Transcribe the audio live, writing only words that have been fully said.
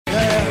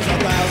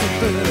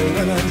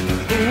villains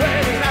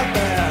waiting out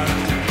there.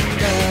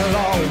 They're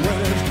all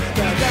winners,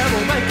 the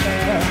devil may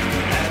care.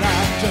 And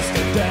I'm just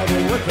a devil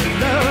with a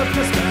love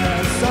to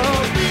spare. So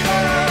viva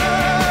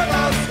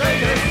Las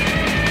Vegas!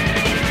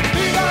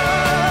 Viva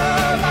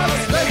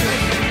Las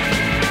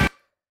Vegas!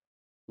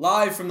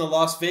 Live from the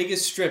Las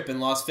Vegas Strip in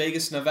Las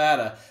Vegas,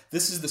 Nevada,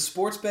 this is the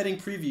Sports Betting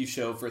Preview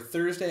Show for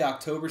Thursday,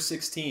 October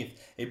 16th,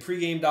 a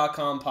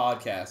Pregame.com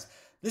podcast.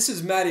 This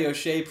is Matty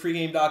O'Shea,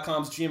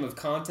 Pregame.com's GM of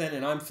content,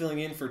 and I'm filling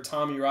in for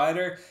Tommy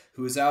Ryder,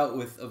 who is out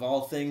with, of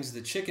all things,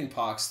 the chicken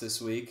pox this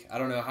week. I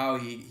don't know how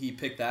he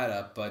picked that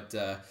up, but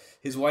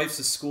his wife's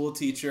a school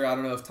teacher. I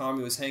don't know if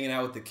Tommy was hanging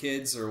out with the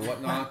kids or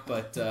whatnot,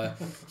 but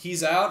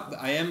he's out.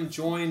 I am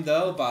joined,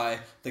 though, by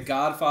the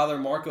Godfather,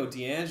 Marco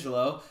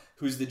D'Angelo,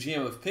 who's the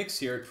GM of picks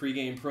here at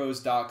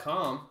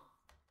PregamePros.com.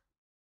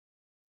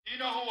 You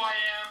know who I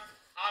am?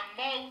 I'm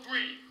Mo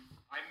Green.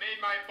 I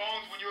made my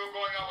bones when you were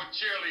going out with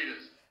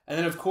cheerleaders. And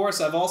then, of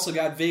course, I've also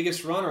got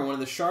Vegas Runner, one of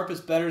the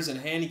sharpest bettors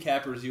and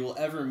handicappers you will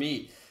ever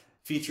meet.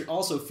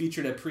 Also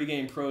featured at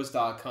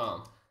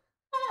PregamePros.com.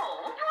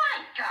 Oh,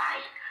 right,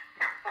 guys.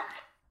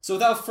 So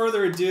without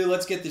further ado,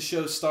 let's get the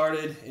show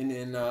started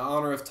in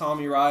honor of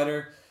Tommy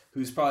Ryder,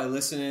 who's probably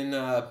listening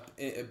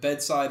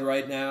bedside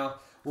right now.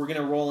 We're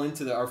going to roll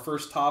into our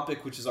first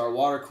topic, which is our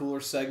water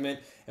cooler segment,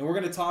 and we're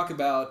going to talk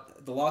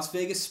about the Las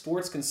Vegas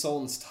Sports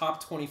Consultants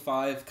Top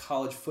 25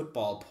 College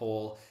Football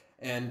Poll.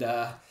 And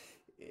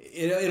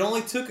it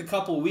only took a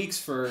couple weeks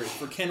for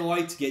Ken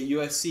White to get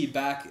USC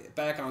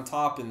back on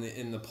top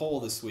in the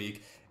poll this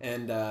week.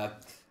 And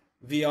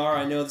VR,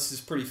 I know this is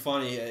pretty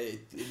funny.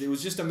 It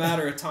was just a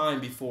matter of time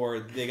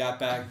before they got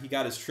back. He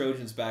got his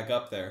Trojans back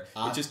up there.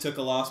 It just took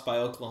a loss by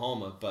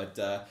Oklahoma,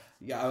 but.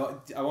 Yeah,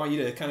 I want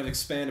you to kind of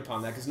expand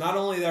upon that, because not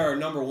only they're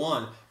number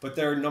one, but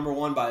they're number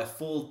one by a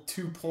full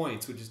 2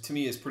 points, which to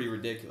me is pretty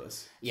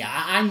ridiculous. Yeah,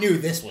 I knew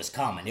this was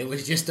coming. It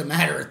was just a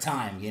matter of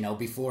time,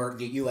 before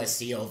the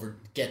USC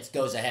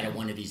goes ahead of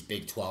one of these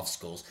Big 12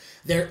 schools.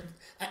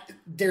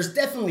 There's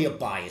definitely a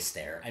bias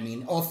there. I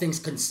mean, all things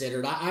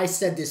considered, I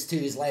said this to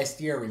you last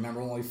year.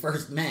 Remember when we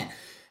first met?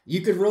 You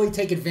could really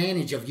take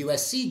advantage of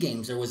USC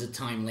games. There was a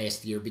time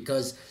last year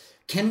because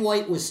Ken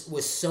White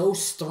was so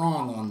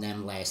strong on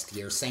them last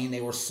year, saying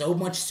they were so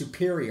much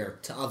superior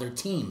to other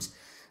teams,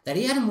 that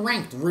he had them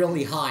ranked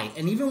really high.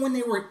 And even when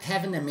they were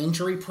having them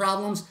injury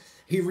problems,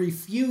 he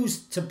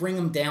refused to bring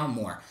them down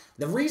more.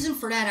 The reason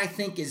for that, I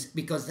think, is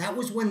because that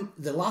was when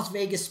the Las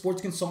Vegas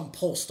Sports Consultant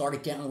poll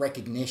started getting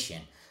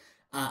recognition.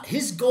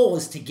 His goal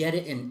is to get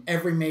it in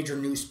every major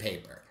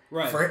newspaper.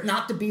 Right. For it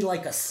not to be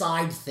like a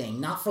side thing,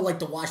 not for like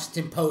the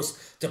Washington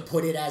Post to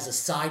put it as a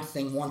side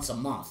thing once a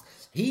month.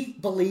 He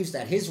believes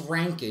that his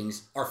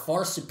rankings are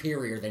far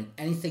superior than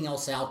anything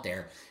else out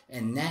there,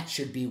 and that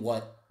should be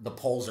what the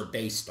polls are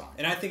based on.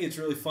 And I think it's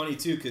really funny,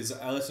 too, because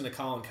I listen to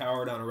Colin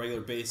Cowherd on a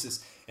regular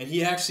basis, and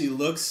he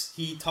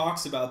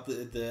talks about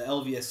the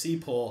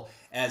LVSC poll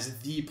as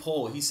the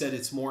poll. He said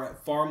it's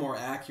far more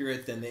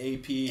accurate than the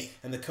AP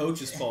and the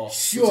coaches poll.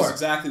 Sure. Which is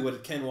exactly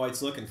what Ken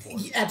White's looking for.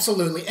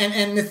 Absolutely.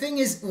 And the thing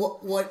is,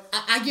 what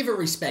I give it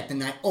respect,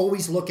 and I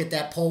always look at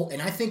that poll,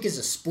 and I think as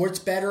a sports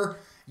bettor,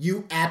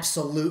 you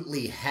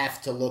absolutely have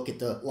to look at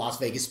the Las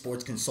Vegas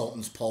Sports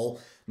Consultants poll.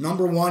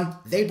 Number one,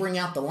 they bring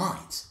out the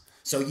lines.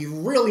 So you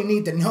really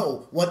need to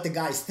know what the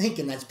guy's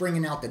thinking that's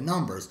bringing out the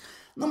numbers.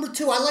 Number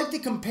two, I like to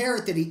compare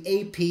it to the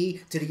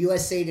AP, to the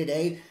USA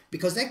Today,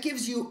 because that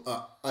gives you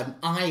an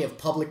eye of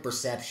public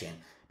perception.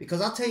 Because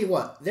I'll tell you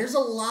what, there's a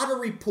lot of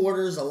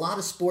reporters, a lot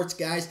of sports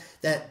guys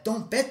that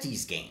don't bet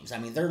these games. I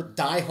mean, they're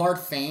diehard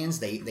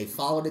fans. They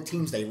follow the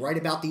teams. They write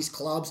about these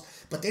clubs,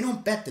 but they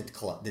don't bet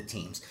the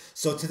teams.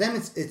 So to them,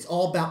 it's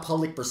all about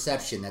public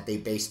perception that they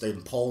base their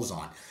polls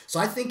on. So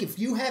I think if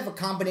you have a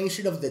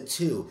combination of the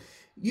two,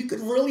 you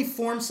could really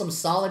form some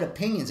solid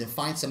opinions and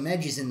find some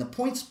edges in the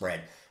point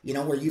spread.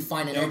 Where you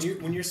find an edge.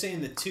 When you're saying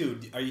the two,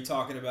 are you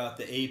talking about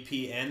the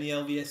AP and the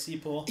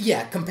LVSC poll?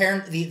 Yeah,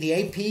 comparing the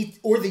AP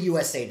or the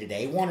USA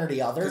Today, one or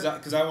the other.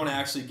 Because I want to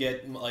actually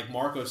get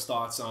Marco's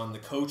thoughts on the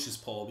coaches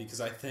poll, because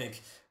I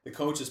think the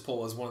coaches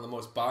poll is one of the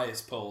most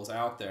biased polls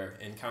out there,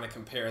 and kind of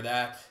compare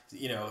that.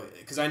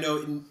 Because I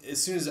know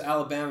as soon as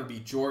Alabama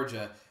beat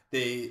Georgia,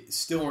 they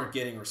still weren't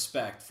getting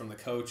respect from the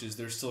coaches.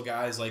 There's still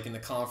guys like in the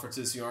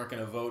conferences who aren't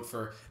going to vote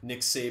for Nick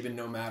Saban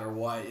no matter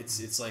what.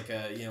 It's like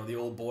the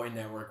old boy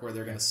network where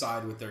they're going to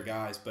side with their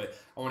guys. But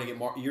I want to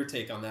get your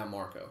take on that,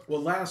 Marco.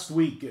 Well, last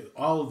week,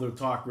 all of the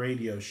talk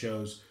radio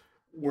shows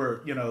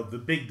were, the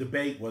big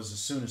debate was as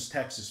soon as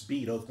Texas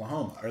beat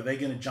Oklahoma, are they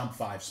going to jump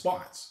 5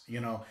 spots?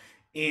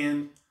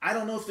 And I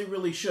don't know if they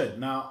really should.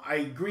 Now, I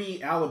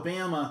agree,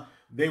 Alabama,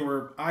 they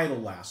were idle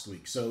last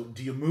week. So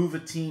do you move a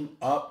team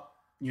up?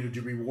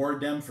 To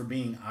reward them for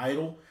being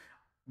idle.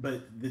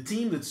 But the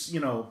team that's,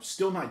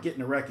 still not getting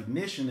the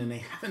recognition and they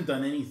haven't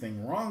done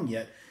anything wrong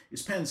yet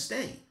is Penn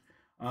State.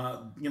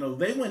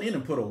 They went in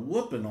and put a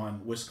whooping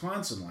on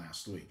Wisconsin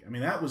last week. I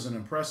mean, that was an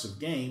impressive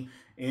game,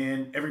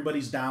 and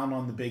everybody's down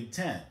on the Big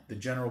Ten. The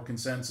general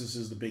consensus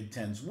is the Big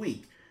Ten's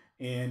weak.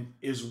 And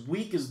as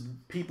weak as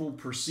people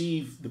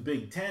perceive the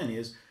Big Ten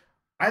is,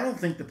 I don't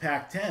think the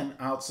Pac-10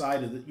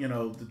 outside of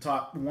the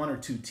top 1 or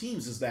 2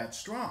 teams is that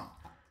strong.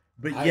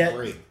 But I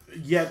agree.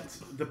 Yet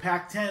the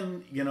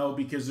Pac-10,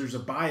 because there's a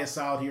bias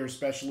out here,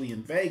 especially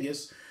in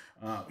Vegas,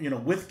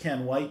 with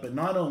Ken White, but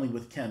not only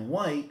with Ken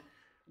White,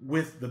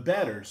 with the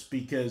bettors,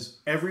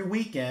 because every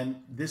weekend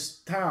this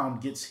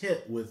town gets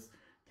hit with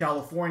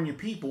California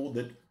people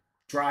that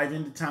drive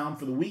into town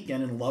for the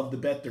weekend and love to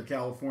bet their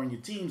California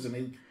teams,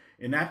 and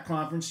in that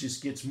conference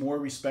just gets more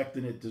respect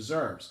than it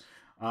deserves.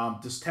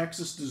 Does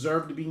Texas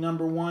deserve to be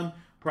number 1?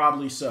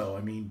 Probably so.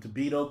 I mean, to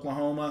beat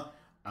Oklahoma,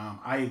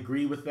 I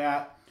agree with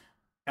that.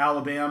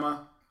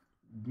 Alabama,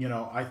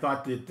 I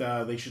thought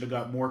that they should have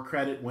got more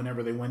credit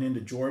whenever they went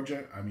into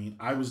Georgia. I mean,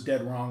 I was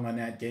dead wrong on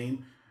that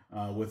game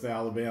with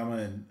Alabama.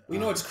 And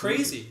it's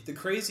crazy. The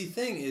crazy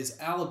thing is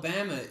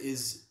Alabama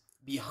is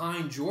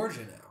behind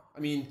Georgia now. I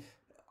mean,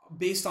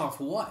 based off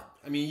what?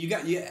 I mean,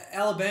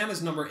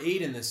 Alabama's number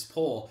 8 in this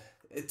poll.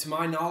 To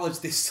my knowledge,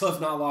 they still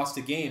have not lost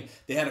a game.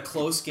 They had a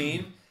close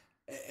game,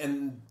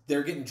 and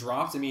they're getting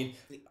dropped. I mean,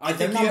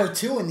 they're number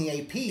 2 in the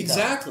AP.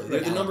 Exactly, they're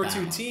the number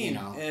Alabama, 2 team,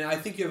 and I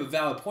think you have a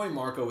valid point,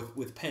 Marco,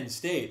 with Penn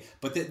State.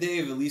 But they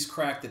have at least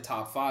cracked the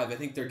top 5. I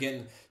think they're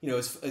getting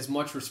as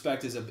much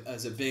respect as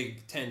a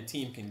Big Ten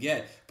team can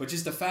get. But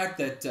just the fact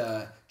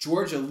that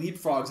Georgia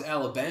leapfrogs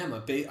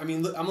Alabama. I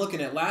mean, I'm looking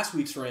at last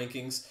week's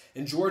rankings,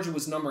 and Georgia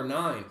was number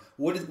 9.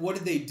 What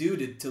did they do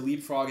to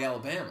leapfrog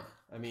Alabama?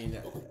 I mean,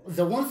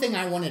 the one thing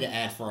I wanted to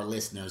add for our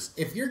listeners,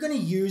 if you're going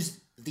to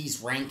use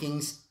these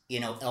rankings,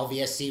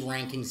 LVSC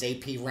rankings,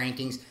 AP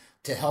rankings,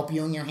 to help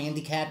you in your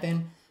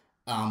handicapping,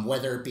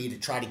 whether it be to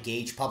try to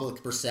gauge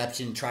public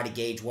perception, try to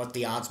gauge what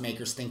the odds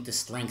makers think the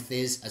strength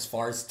is as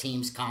far as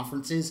teams,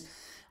 conferences,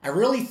 I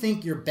really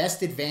think your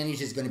best advantage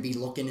is going to be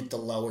looking at the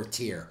lower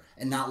tier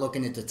and not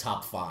looking at the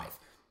top 5.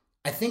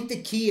 I think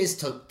the key is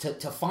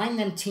to find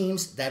them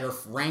teams that are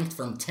ranked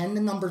from 10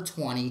 to number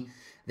 20,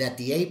 that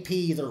the AP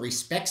either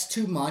respects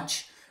too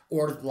much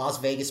or Las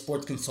Vegas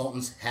Sports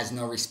Consultants has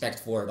no respect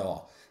for at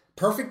all.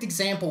 Perfect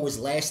example was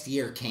last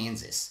year,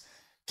 Kansas.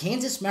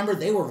 Kansas, remember,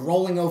 they were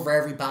rolling over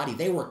everybody.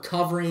 They were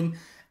covering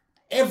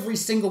every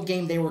single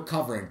game they were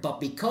covering. But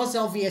because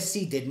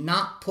LVSC did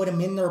not put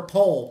them in their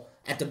poll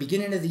at the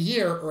beginning of the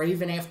year or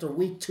even after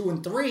week 2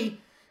 and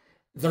 3,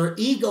 their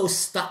ego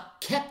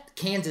kept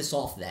Kansas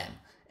off them.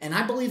 And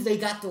I believe they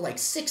got to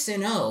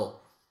 6-0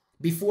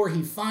 before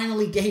he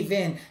finally gave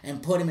in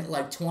and put him at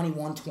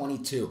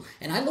 21-22.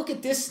 And I look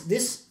at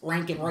this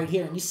ranking right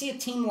here, and you see a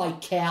team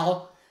like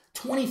Cal,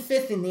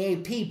 25th in the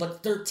AP,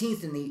 but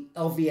 13th in the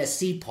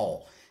LVSC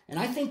poll. And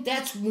I think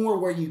that's more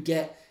where you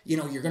get,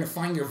 you're going to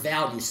find your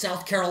value.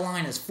 South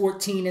Carolina's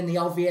 14 in the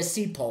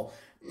LVSC poll.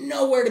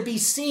 Nowhere to be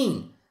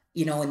seen,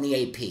 in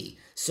the AP.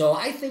 So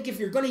I think if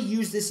you're going to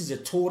use this as a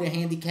tool to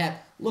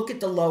handicap, look at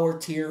the lower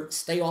tier,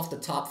 stay off the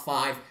top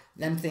 5.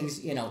 Them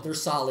things, they're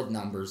solid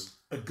numbers.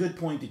 A good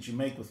point that you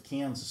make with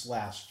Kansas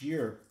last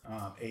year,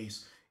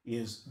 Ace,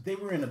 is they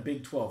were in a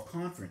Big 12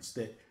 conference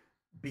that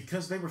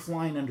because they were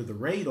flying under the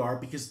radar,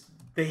 because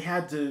they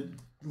had to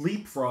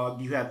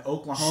leapfrog. You had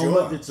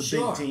Oklahoma, that's a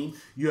big team.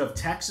 You have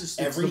Texas,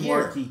 that's the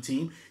marquee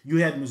team. You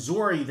had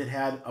Missouri that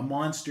had a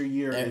monster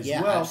year as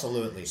well.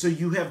 Absolutely. So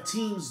you have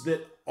teams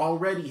that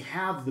already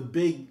have the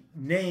big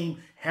name,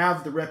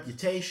 have the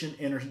reputation,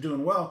 and are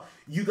doing well.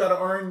 You got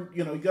to earn,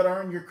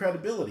 your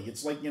credibility.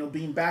 It's like,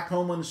 being back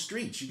home on the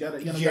streets. You got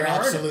to, You're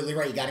absolutely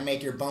right. You got to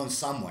make your bones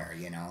somewhere,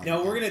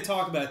 Now, we're going to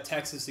talk about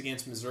Texas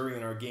against Missouri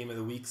in our Game of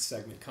the Week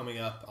segment coming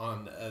up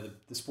on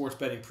the Sports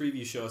Betting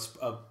Preview Show,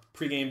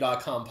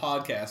 pregame.com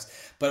podcast.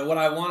 But what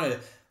I want to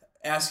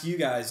ask you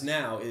guys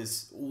now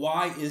is,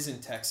 why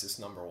isn't Texas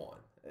number 1?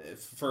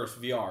 First,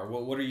 VR,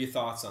 what are your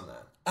thoughts on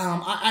that?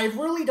 I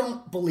really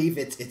don't believe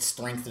it's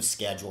strength of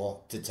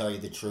schedule, to tell you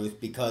the truth,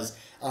 because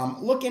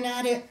looking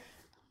at it,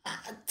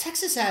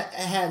 Texas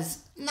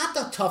has not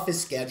the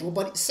toughest schedule,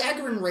 but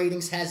Sagarin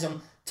Ratings has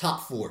them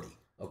top 40,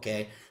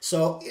 okay?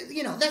 So,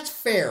 that's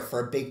fair for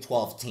a Big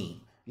 12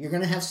 team. You're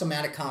going to have some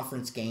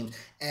out-of-conference games,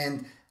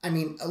 and,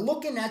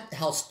 looking at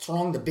how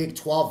strong the Big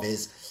 12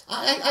 is,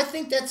 I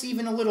think that's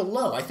even a little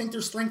low. I think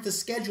their strength of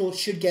schedule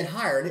should get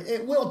higher.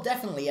 It will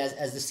definitely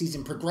as the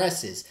season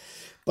progresses.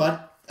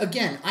 But,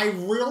 again, I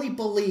really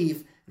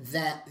believe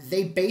that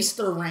they base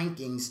their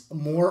rankings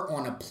more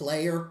on a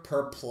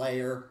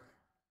player-per-player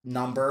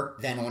number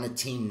than on a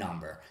team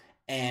number.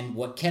 And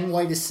what Ken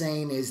White is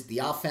saying is the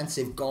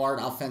offensive guard,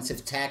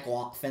 offensive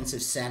tackle,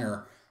 offensive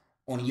center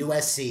on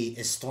USC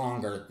is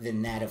stronger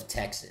than that of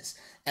Texas.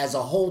 As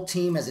a whole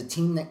team, as a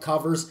team that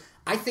covers,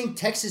 I think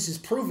Texas has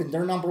proven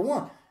they're number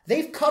 1.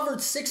 They've covered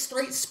 6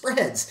 straight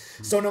spreads.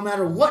 So no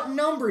matter what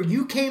number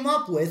you came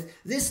up with,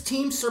 this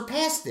team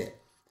surpassed it.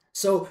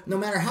 So no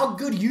matter how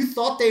good you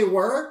thought they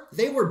were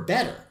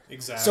better.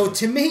 Exactly. So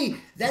to me,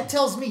 that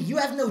tells me you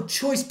have no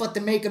choice but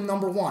to make them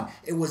number 1.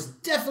 It was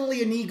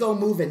definitely an ego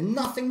move and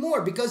nothing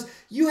more, because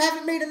you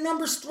haven't made a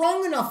number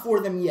strong enough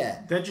for them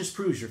yet. That just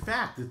proves your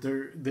fact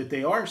that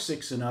they are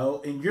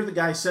 6-0, and you're the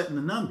guy setting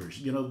the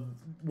numbers.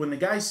 When the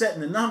guy's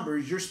setting the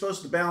numbers, you're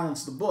supposed to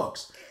balance the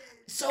books.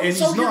 So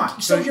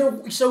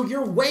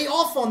you're way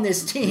off on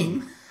this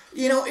team.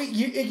 You know,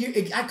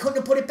 I couldn't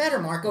have put it better,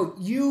 Marco.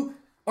 You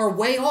are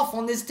way off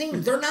on this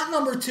team. They're not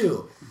number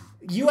 2.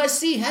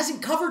 USC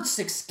hasn't covered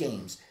 6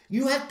 games.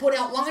 You have put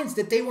out lines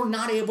that they were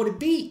not able to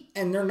beat,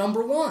 and they're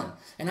number 1.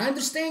 And I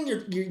understand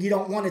you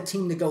don't want a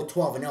team to go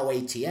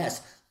 12-0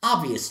 ATS,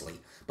 obviously.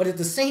 But at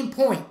the same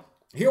point,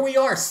 here we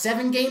are,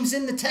 7 games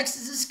into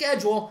Texas'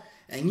 schedule,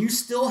 and you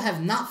still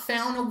have not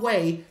found a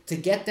way to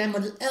get them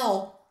an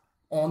L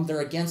on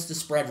their against the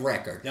spread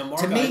record. Now,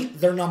 Mark, to me,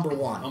 they're number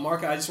 1. Now,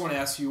 Mark, I just want to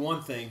ask you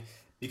one thing,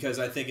 because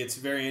I think it's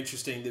very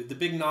interesting. The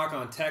big knock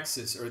on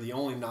Texas, or the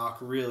only knock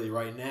really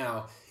right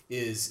now,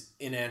 is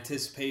in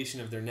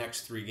anticipation of their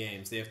next 3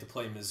 games. They have to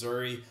play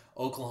Missouri,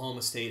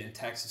 Oklahoma State, and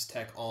Texas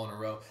Tech all in a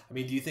row. I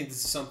mean, do you think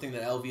this is something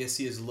that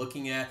LVSC is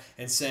looking at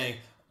and saying,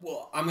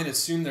 well, I'm going to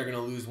assume they're going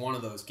to lose one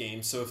of those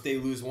games. So if they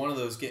lose one of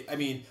those games, I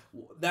mean,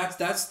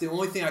 that's the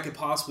only thing I could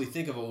possibly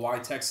think of why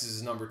Texas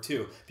is number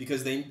 2,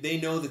 because they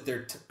know that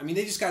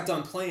they just got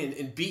done playing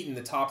and beating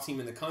the top team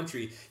in the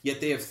country,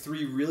 yet they have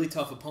 3 really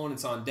tough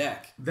opponents on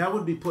deck. That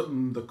would be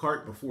putting the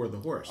cart before the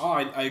horse. Oh,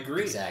 I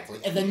agree. Exactly.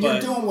 And then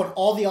you're doing what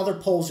all the other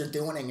polls are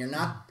doing, and you're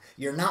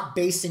not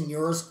basing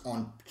yours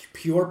on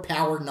pure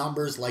power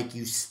numbers like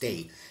you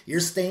state. You're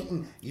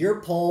stating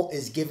your poll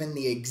is given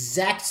the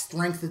exact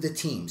strength of the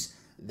teams.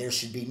 There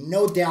should be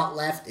no doubt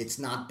left. It's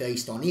not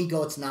based on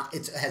ego.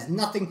 It has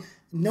nothing,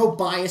 no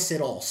bias at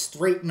all.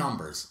 Straight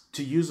numbers.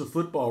 To use a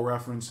football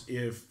reference,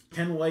 if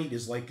Ken White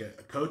is like a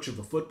coach of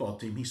a football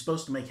team, he's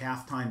supposed to make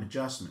halftime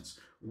adjustments.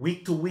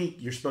 Week to week,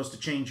 you're supposed to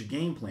change your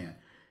game plan.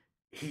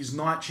 He's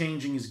not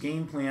changing his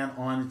game plan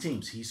on the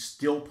teams. He's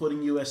still putting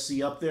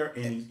USC up there,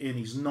 and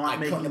he's not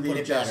making the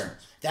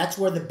adjustments. That's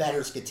where the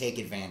bettors could take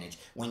advantage.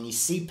 When you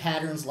see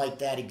patterns like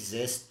that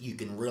exist, you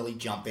can really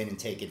jump in and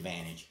take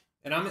advantage.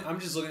 And I'm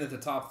just looking at the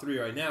top 3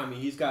 right now. I mean,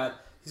 he's got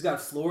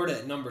Florida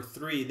at number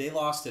 3. They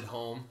lost at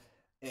home,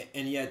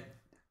 and yet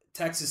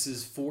Texas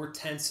is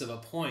 0.4 of a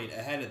point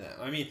ahead of them.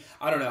 I mean,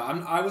 I don't know.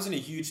 I wasn't a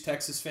huge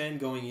Texas fan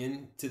going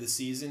into the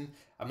season.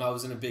 I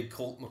wasn't a big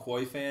Colt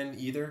McCoy fan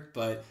either.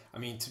 But I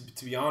mean,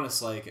 to be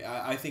honest, like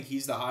I think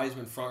he's the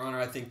Heisman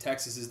frontrunner. I think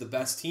Texas is the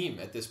best team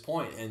at this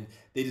point, and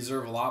they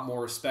deserve a lot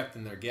more respect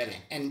than they're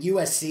getting. And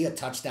USC a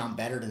touchdown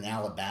better than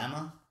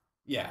Alabama.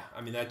 Yeah,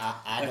 I mean that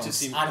just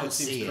seems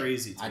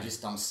crazy to me. I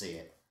just don't see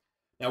it.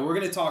 Now we're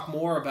going to talk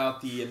more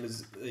about the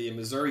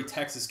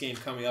Missouri-Texas game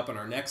coming up in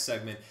our next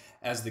segment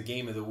as the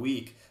game of the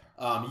week.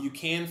 You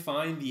can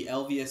find the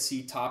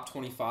LVSC Top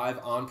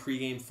 25 on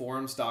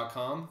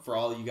pregameforums.com for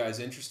all of you guys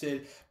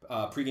interested.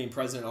 Pregame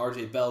President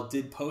RJ Bell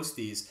did post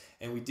these,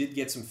 and we did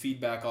get some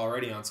feedback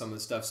already on some of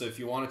the stuff. So if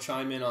you want to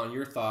chime in on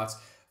your thoughts,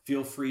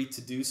 feel free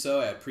to do so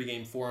at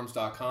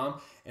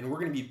pregameforums.com. And we're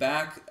going to be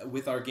back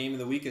with our game of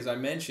the week, as I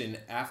mentioned,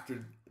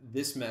 after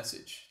this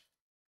message.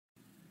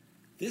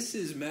 This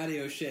is Matty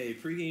O'Shea,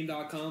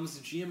 pregame.com's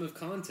GM of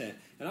content,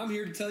 and I'm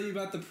here to tell you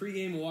about the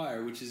Pregame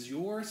Wire, which is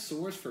your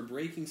source for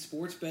breaking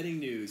sports betting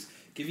news,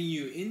 giving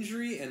you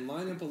injury and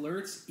lineup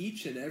alerts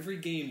each and every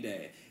game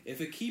day.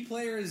 If a key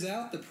player is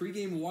out, the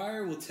Pregame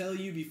Wire will tell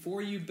you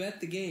before you bet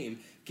the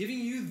game, giving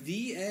you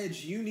the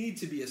edge you need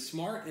to be a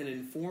smart and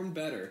informed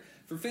bettor.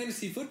 For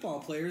fantasy football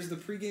players, the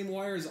Pregame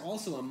Wire is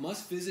also a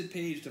must-visit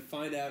page to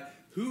find out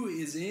who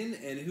is in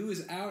and who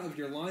is out of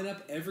your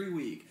lineup every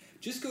week.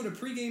 Just go to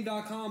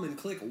pregame.com and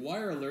click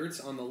Wire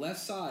Alerts on the left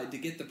side to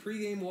get the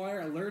Pregame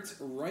Wire alerts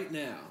right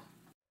now.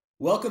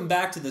 Welcome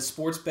back to the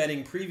Sports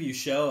Betting Preview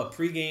Show, a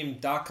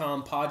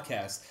pregame.com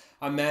podcast.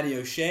 I'm Matty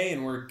O'Shea,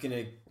 and we're going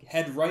to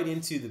head right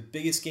into the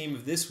biggest game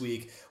of this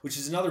week, which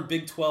is another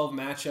Big 12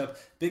 matchup.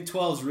 Big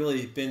 12 has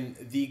really been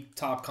the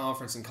top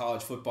conference in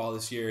college football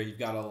this year. You've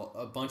got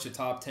a bunch of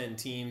top 10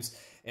 teams,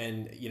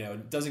 and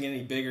it doesn't get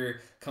any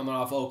bigger coming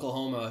off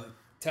Oklahoma,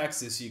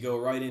 Texas. You go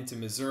right into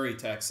Missouri,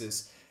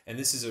 Texas, and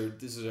this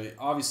is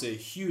obviously a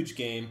huge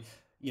game.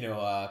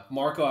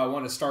 Marco, I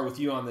want to start with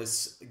you on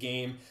this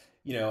game.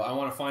 I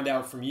want to find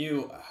out from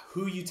you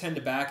who you tend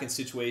to back in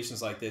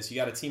situations like this. You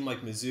got a team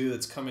like Mizzou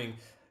that's coming,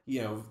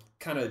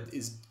 kind of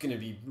is going to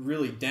be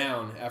really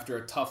down after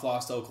a tough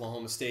loss to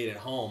Oklahoma State at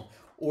home.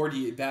 Or do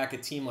you back a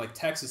team like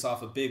Texas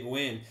off a big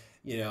win,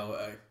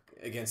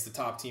 against the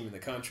top team in the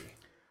country?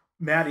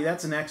 Matty,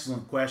 that's an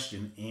excellent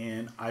question.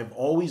 And I've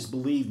always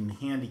believed in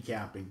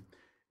handicapping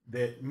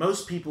that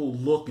most people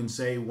look and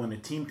say when a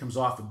team comes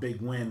off a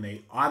big win,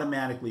 they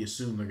automatically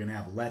assume they're going to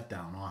have a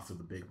letdown off of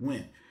the big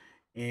win.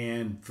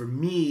 And for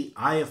me,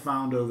 I have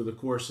found over the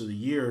course of the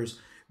years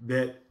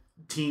that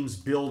teams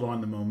build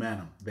on the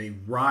momentum. They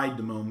ride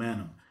the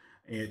momentum.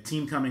 A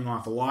team coming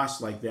off a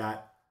loss like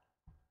that,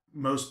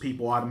 most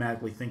people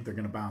automatically think they're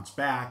going to bounce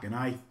back. And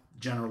I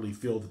generally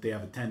feel that they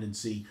have a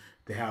tendency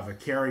to have a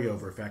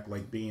carryover effect,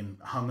 like being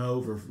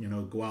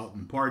hungover, go out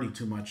and party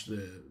too much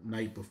the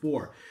night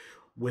before.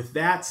 With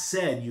that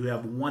said, you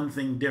have one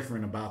thing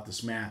different about this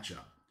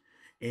matchup.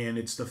 And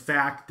it's the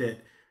fact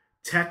that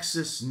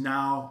Texas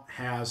now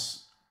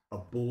has a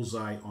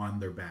bullseye on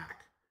their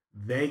back.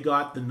 They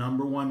got the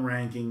number 1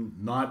 ranking,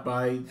 not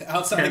by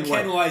outside of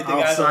Ken White. They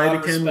outside got a lot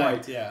of Ken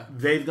respect, White. Yeah.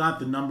 They've got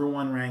the number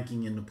 1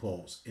 ranking in the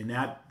polls, and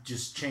that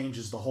just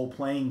changes the whole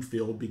playing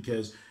field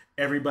because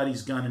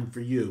everybody's gunning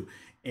for you.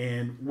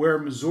 And where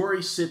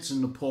Missouri sits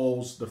in the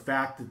polls, the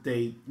fact that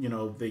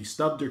they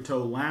stubbed their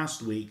toe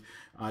last week,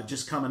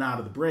 just coming out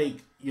of the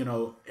break,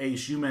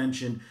 Ace, you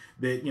mentioned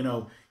that,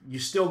 you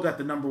still got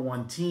the number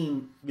one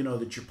team,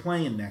 that you're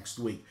playing next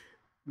week.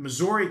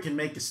 Missouri can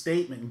make a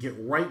statement and get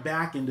right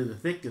back into the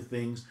thick of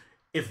things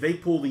if they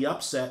pull the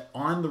upset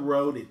on the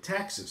road at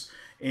Texas.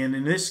 And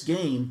in this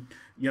game,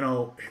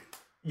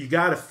 you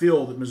got to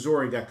feel that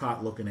Missouri got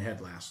caught looking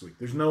ahead last week.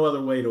 There's no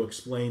other way to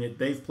explain it.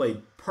 They've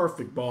played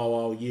perfect ball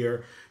all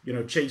year.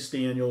 Chase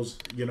Daniels,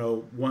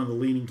 one of the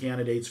leading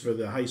candidates for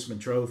the Heisman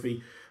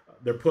Trophy.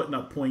 They're putting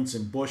up points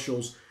in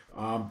bushels.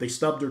 They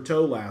stubbed their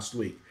toe last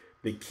week.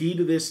 The key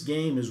to this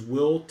game is,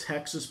 will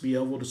Texas be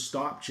able to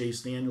stop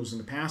Chase Daniels in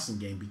the passing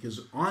game?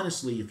 Because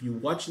honestly, if you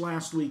watch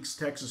last week's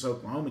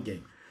Texas-Oklahoma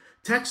game,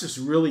 Texas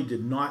really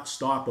did not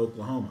stop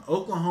Oklahoma.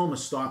 Oklahoma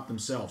stopped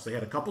themselves. They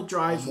had a couple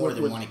drives on more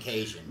than one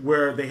occasion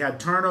where they had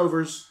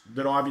turnovers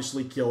that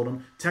obviously killed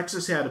them.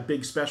 Texas had a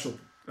big special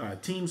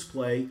teams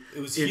play.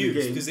 It was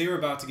huge because they were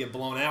about to get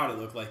blown out, it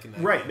looked like, in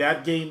that right, game.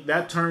 That game,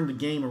 that turned the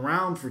game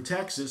around for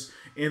Texas.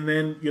 And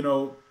then,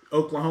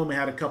 Oklahoma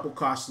had a couple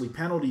costly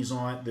penalties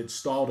on it that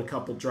stalled a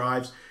couple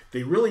drives.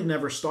 They really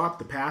never stopped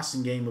the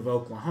passing game of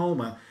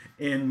Oklahoma.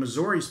 And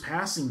Missouri's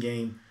passing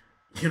game,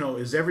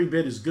 is every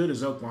bit as good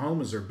as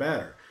Oklahoma's or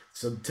better.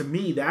 So to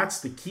me,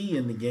 that's the key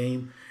in the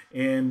game.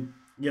 And,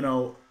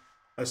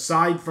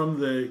 aside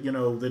from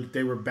that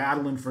they were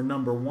battling for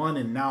number one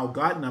and now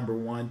got number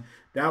one,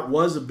 that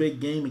was a big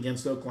game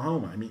against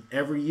Oklahoma. I mean,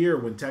 every year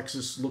when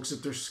Texas looks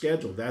at their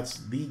schedule, that's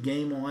the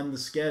game on the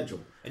schedule.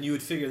 And you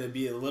would figure there'd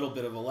be a little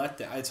bit of a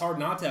letdown. It's hard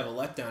not to have a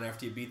letdown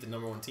after you beat the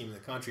number one team in the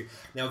country.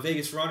 Now,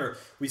 Vegas Runner,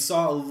 we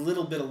saw a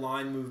little bit of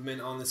line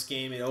movement on this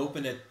game. It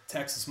opened at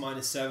Texas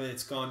 -7.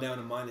 It's gone down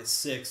to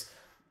 -6.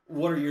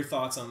 What are your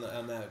thoughts on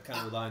that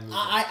kind of line movement?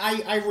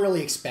 I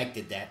really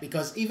expected that,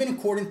 because even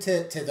according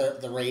to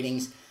the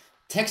ratings,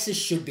 Texas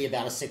should be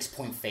about a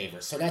 6-point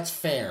favorite. So that's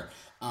fair.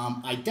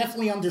 I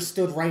definitely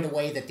understood right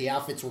away that the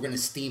outfits were going to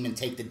steam and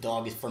take the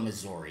dog from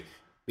Missouri.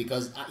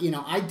 Because,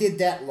 I did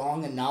that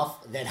long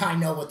enough that I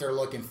know what they're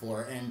looking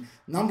for. And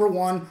number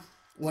one,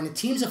 when a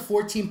team's a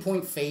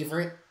 14-point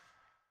favorite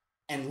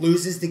and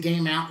loses the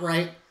game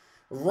outright,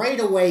 right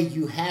away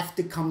you have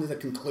to come to the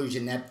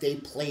conclusion that they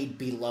played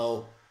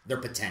below their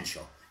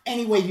potential.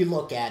 Any way you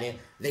look at it,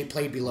 they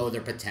played below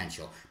their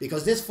potential.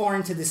 Because this far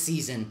into the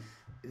season,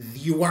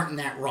 you weren't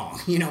that wrong.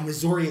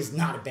 Missouri is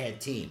not a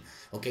bad team.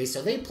 Okay,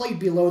 so they played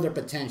below their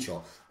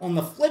potential. On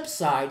the flip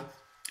side,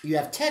 you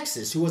have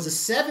Texas, who was a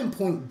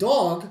 7-point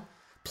dog,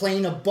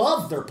 playing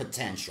above their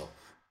potential,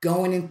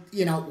 going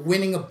and,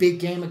 winning a big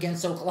game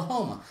against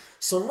Oklahoma.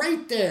 So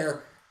right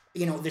there,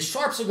 the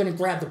Sharps are going to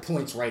grab the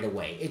points right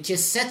away. It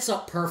just sets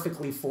up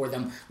perfectly for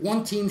them.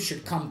 One team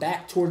should come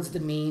back towards the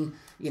mean,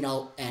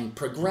 and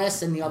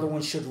progress, and the other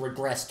one should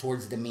regress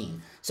towards the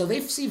mean. So they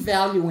see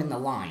value in the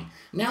line.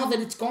 Now that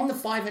it's gone to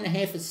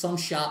 5.5 at some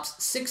shops,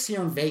 6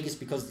 here in Vegas,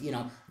 because,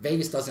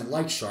 Vegas doesn't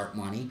like sharp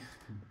money.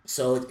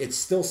 So it's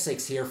still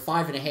 6 here,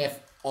 5.5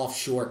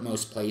 offshore at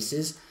most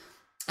places.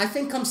 I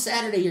think come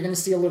Saturday, you're going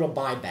to see a little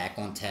buyback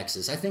on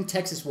Texas. I think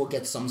Texas will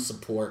get some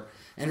support,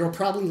 and it'll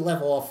probably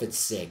level off at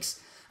 6.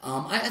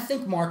 I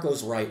think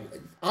Marco's right.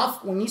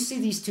 When you see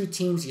these two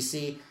teams, you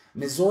see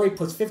Missouri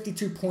puts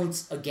 52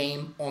 points a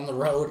game on the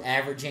road,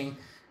 averaging,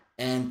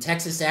 and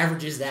Texas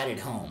averages that at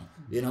home.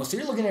 So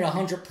you're looking at a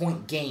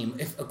 100-point game,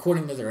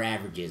 according to their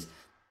averages.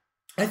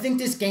 I think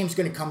this game's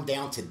going to come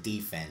down to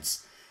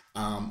defense.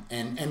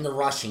 And the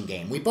rushing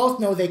game. We both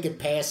know they could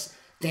pass.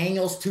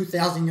 Daniels,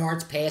 2,000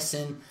 yards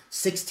passing,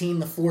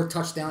 16-4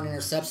 touchdown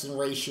interception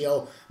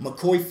ratio.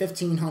 McCoy,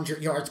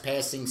 1,500 yards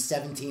passing,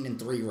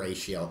 17-3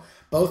 ratio.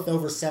 Both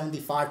over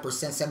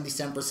 75%,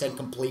 77%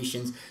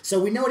 completions.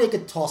 So we know they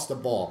could toss the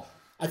ball.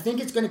 I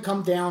think it's going to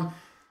come down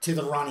to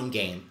the running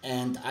game.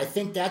 And I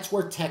think that's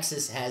where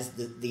Texas has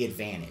the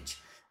advantage.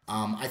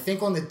 I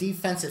think on the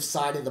defensive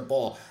side of the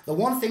ball, the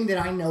one thing that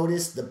I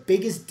noticed, the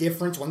biggest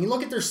difference, when you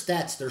look at their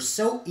stats, they're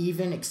so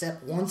even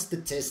except one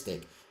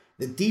statistic,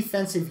 the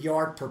defensive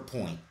yard per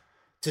point.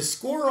 To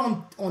score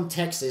on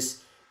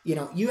Texas,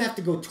 you have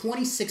to go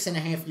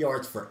 26.5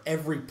 yards for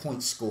every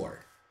point scored.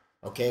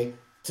 Okay?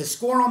 To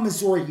score on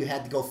Missouri, you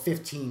had to go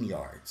 15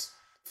 yards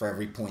for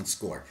every point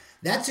scored.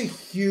 That's a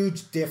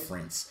huge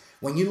difference.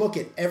 When you look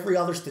at every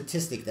other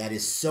statistic that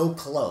is so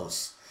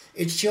close,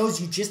 it shows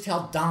you just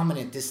how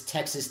dominant this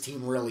Texas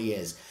team really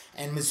is.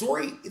 And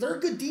Missouri, they're a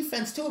good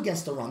defense, too,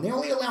 against the run. They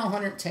only allow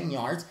 110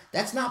 yards.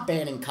 That's not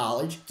bad in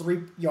college.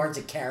 3 yards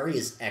a carry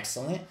is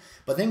excellent.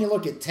 But then you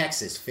look at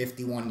Texas,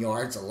 51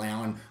 yards,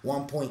 allowing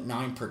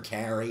 1.9 per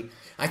carry.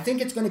 I think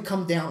it's going to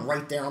come down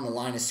right there on the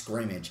line of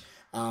scrimmage.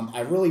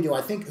 I really do.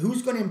 I think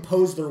who's going to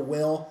impose their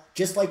will,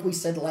 just like we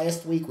said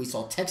last week. We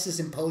saw Texas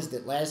imposed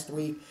it last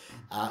week.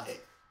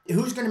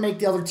 Who's going to make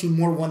the other team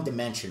more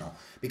one-dimensional?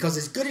 Because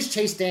as good as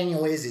Chase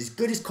Daniel is, as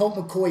good as Colt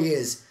McCoy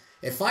is,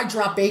 if I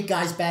drop 8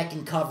 guys back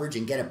in coverage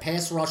and get a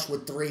pass rush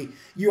with 3,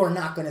 you are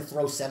not going to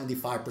throw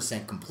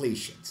 75%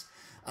 completions.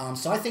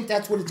 So I think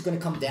that's what it's going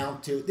to come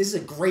down to. This is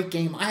a great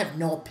game. I have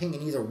no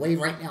opinion either way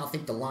right now. I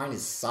think the line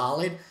is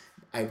solid.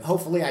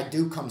 Hopefully I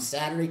do come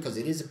Saturday because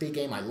it is a big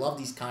game. I love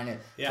these kind of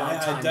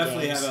I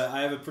definitely games.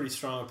 have a pretty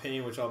strong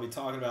opinion, which I'll be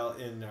talking about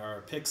in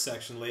our pick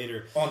section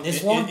later. On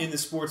this one? In the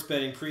sports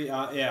betting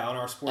on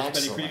our sports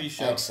betting preview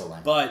show.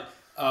 Excellent. But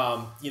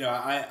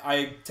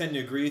I tend to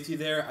agree with you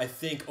there. I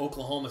think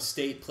Oklahoma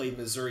State played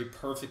Missouri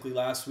perfectly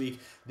last week.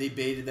 They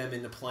baited them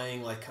into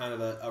playing like kind of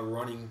a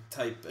running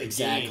type game.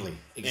 Exactly.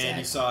 And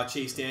you saw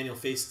Chase Daniel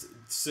faced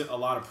a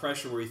lot of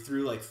pressure where he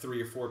threw like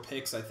 3 or 4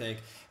 picks, I think,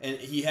 and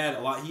he had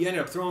a lot. He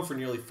ended up throwing for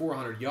nearly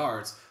 400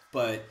 yards,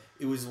 but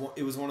it was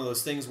one of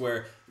those things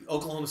where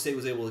Oklahoma State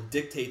was able to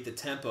dictate the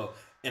tempo.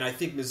 And I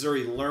think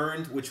Missouri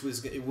learned, which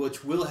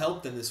will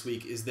help them this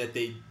week, is that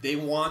they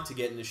want to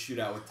get in a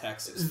shootout with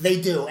Texas. They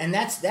do, and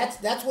that's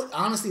what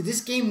honestly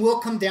this game will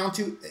come down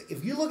to.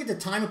 If you look at the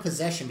time of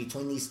possession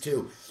between these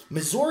two,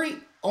 Missouri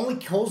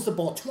only holds the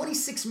ball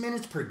 26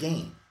 minutes per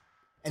game,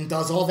 and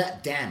does all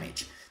that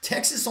damage.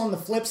 Texas on the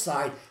flip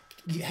side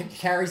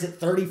carries it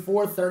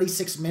 34,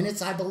 36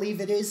 minutes, I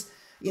believe it is.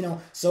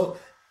 So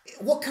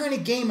what kind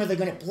of game are they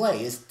going to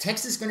play? Is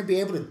Texas going to be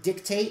able to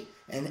dictate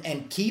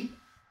and keep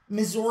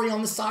Missouri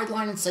on the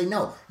sideline and say,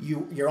 no,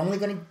 you're only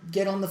going to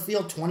get on the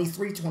field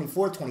 23,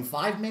 24,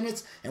 25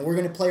 minutes, and we're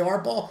going to play our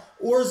ball?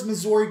 Or is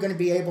Missouri going to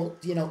be able,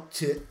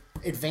 to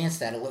advance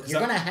that a little?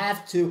 You're going to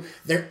have to.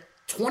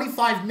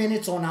 25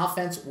 minutes on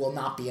offense will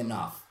not be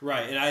enough.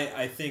 Right, and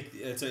I think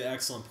it's an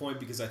excellent point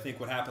because I think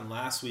what happened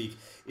last week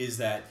is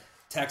that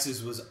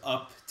Texas was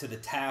up to the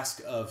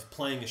task of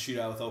playing a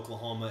shootout with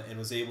Oklahoma and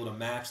was able to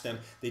match them.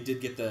 They did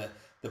get the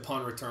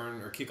punt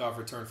return or kickoff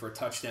return for a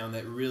touchdown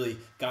that really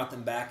got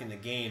them back in the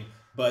game.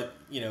 But,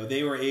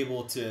 they were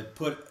able to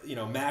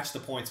match the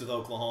points with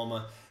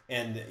Oklahoma.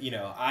 And,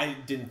 I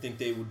didn't think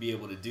they would be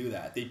able to do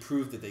that. They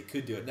proved that they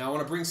could do it. Now, I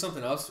want to bring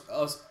something else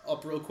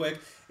up real quick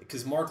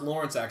because Mark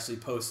Lawrence actually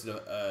posted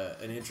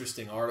an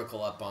interesting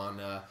article up on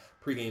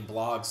Pregame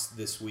Blogs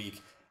this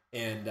week.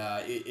 And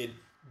it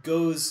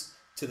goes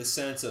to the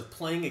sense of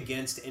playing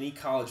against any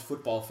college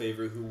football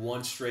favorite who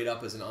won straight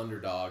up as an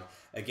underdog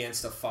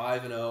against a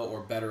 5-0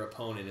 or better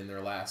opponent in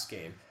their last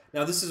game.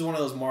 Now, this is one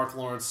of those Mark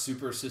Lawrence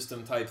super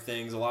system type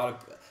things. A lot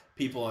of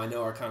people I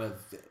know are kind of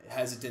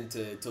hesitant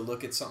to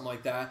look at something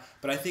like that.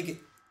 But I think,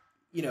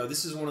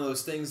 this is one of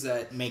those things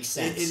that makes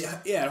sense.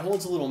 It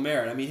holds a little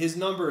merit. I mean, his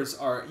numbers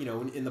are,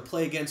 in the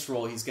play against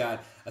role, he's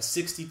got a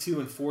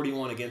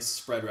 62-41 against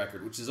the spread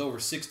record, which is over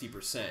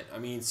 60%. I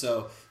mean,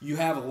 so you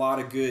have a lot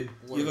of good.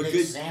 You have a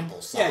good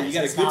sample size. Yeah, you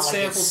got a good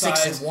sample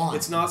size. 6-1.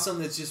 It's not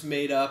something that's just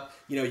made up.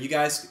 You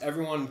guys,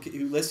 everyone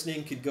who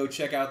listening could go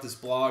check out this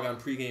blog on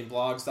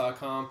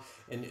pregameblogs.com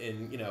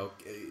and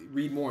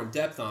read more in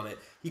depth on it.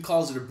 He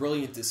calls it a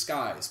brilliant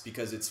disguise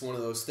because it's one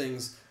of those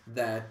things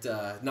that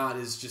not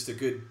is just a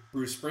good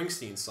Bruce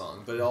Springsteen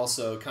song, but it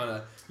also kind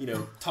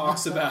of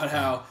talks about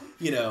how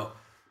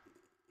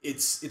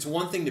it's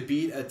one thing to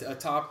beat a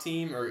top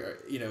team or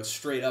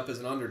straight up as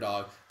an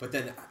underdog, but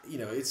then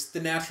it's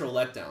the natural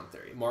letdown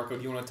theory. Marco,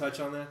 do you want to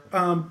touch on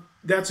that?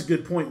 That's a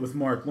good point with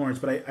Mark Lawrence,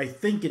 but I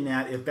think in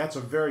that if that's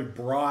a very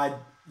broad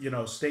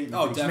statement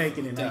that he's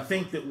making, and I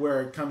think that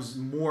where it comes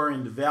more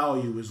into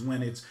value is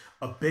when it's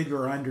a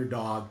bigger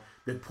underdog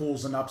that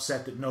pulls an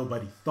upset that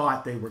nobody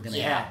thought they were going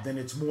to have. Then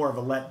it's more of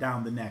a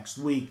letdown the next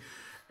week,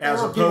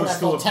 as opposed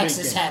to a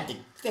Texas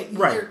big game.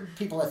 Right.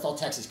 People that thought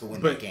Texas could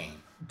win that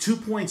game. 2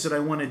 points that I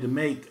wanted to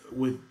make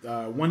with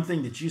one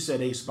thing that you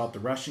said, Ace, about the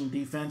rushing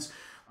defense.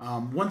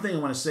 One thing I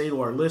want to say to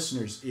our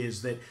listeners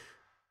is that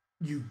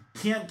you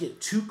can't get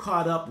too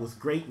caught up with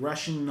great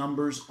rushing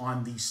numbers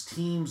on these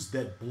teams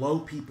that blow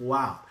people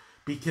out.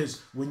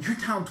 Because when you're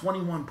down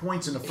 21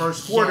 points in the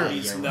first quarter,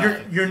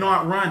 you're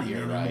not running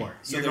anymore. Right.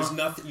 So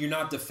you're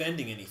not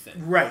defending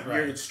anything. Right.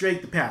 It's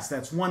straight to pass.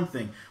 That's one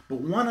thing.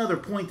 But one other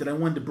point that I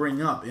wanted to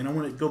bring up, and I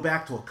want to go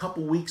back to a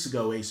couple weeks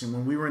ago, Ace,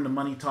 when we were in the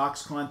Money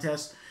Talks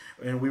contest,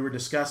 and we were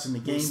discussing the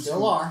games.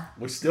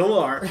 We still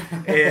are.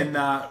 And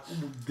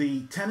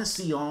the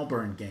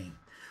Tennessee-Auburn game.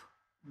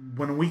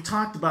 When we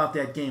talked about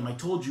that game, I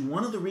told you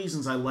one of the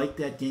reasons I liked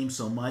that game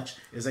so much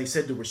is I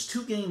said there was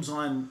 2 games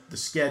on the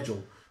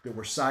schedule that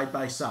were side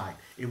by side.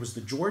 It was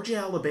the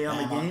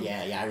Georgia-Alabama game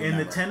and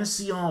the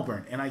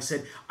Tennessee-Auburn. And I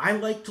said, I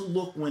like to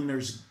look when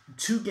there's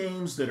 2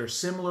 games that are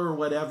similar or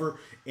whatever,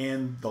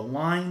 and the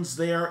lines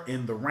there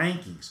and the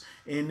rankings.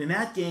 And in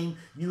that game,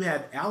 you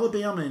had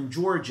Alabama and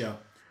Georgia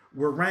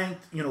were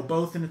ranked,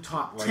 both in the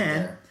top 10,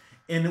 there.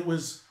 And it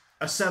was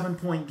a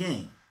 7-point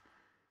game.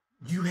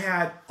 You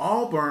had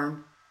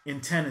Auburn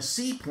and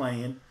Tennessee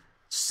playing,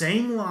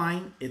 same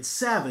line at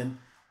 7.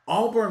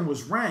 Auburn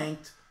was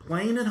ranked,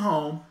 playing at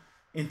home,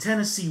 and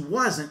Tennessee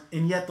wasn't,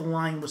 and yet the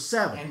line was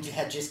 7. And you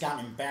had just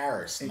gotten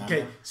embarrassed.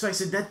 Okay, so I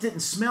said, that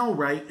didn't smell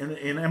right,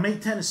 and I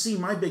made Tennessee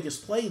my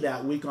biggest play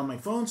that week on my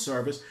phone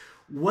service.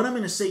 What I'm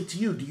going to say to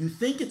you, do you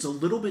think it's a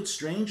little bit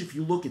strange if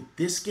you look at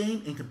this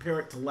game and compare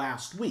it to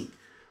last week?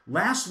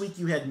 Last week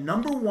you had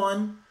number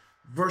 1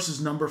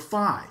 versus number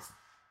 5,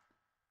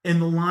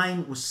 and the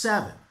line was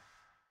 7.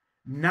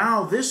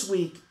 Now this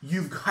week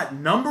you've got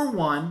number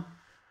 1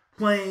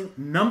 playing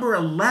number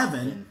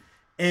 11,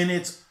 and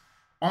it's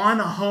on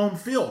a home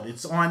field.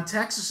 It's on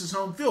Texas's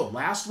home field.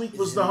 Last week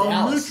was the home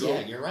Dallas. neutral.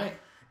 Yeah, you're right.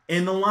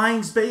 And the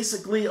lines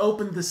basically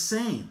opened the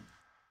same.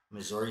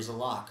 Missouri's a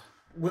lock.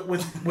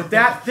 With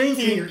that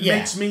thinking Yeah.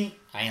 makes me...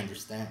 I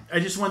understand. I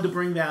just wanted to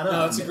bring that up.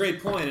 No, that's a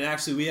great point. And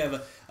actually, we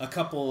have a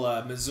couple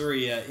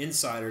Missouri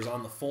insiders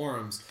on the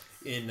forums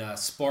in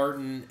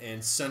Spartan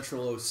and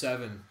Central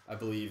 07, I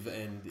believe.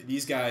 And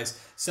these guys,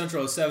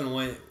 Central 07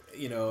 went,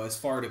 as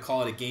far to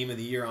call it a game of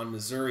the year on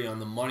Missouri on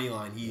the money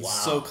line. He's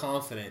so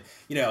confident.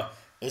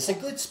 It's a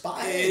good spot.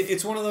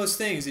 It's one of those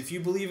things. If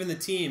you believe in the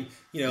team,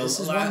 This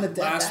is one that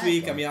last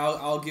week, I mean,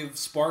 I'll give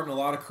Spartan a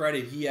lot of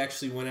credit. He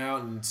actually went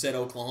out and said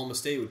Oklahoma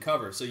State would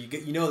cover. So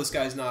this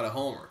guy's not a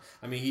homer.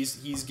 I mean,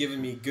 he's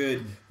given me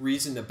good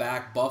reason to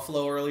back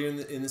Buffalo earlier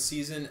in the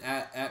season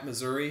at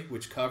Missouri,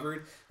 which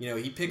covered.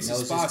 He picks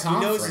his spots. He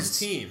knows his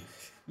team.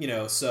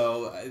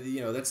 So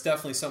that's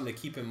definitely something to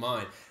keep in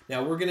mind.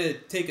 Now we're gonna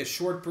take a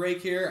short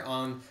break here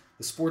on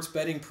the Sports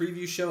Betting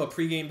Preview Show, a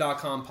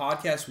pregame.com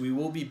podcast. We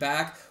will be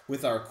back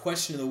with our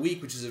question of the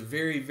week, which is a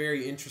very,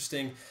 very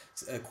interesting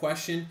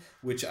question,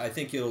 which I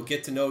think you'll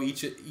get to know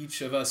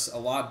each of us a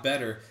lot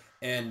better.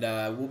 And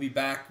we'll be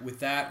back with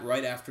that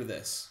right after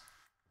this.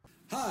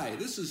 Hi,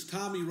 this is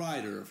Tommy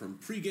Ryder from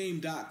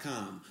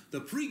pregame.com.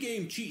 The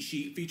pregame cheat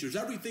sheet features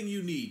everything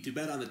you need to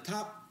bet on the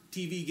top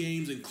TV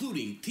games,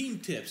 including team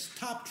tips,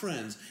 top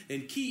trends,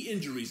 and key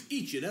injuries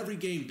each and every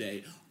game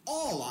day,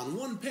 all on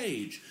one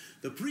page.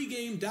 The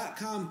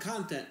pregame.com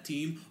content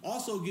team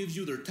also gives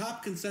you their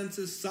top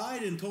consensus,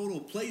 side, and total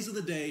plays of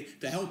the day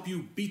to help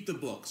you beat the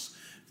books.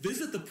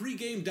 Visit the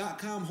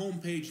pregame.com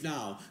homepage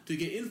now to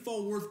get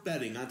info worth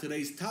betting on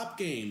today's top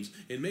games,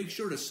 and make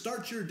sure to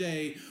start your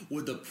day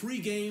with the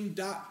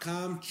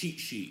pregame.com cheat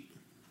sheet.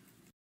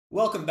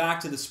 Welcome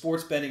back to the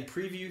Sports Betting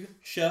Preview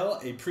Show,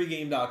 a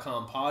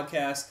pregame.com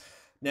podcast.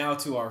 Now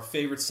to our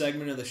favorite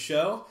segment of the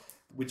show,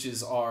 which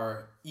is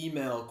our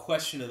email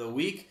question of the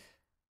week.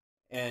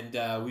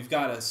 And we've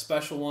got a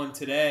special one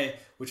today,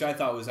 which I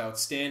thought was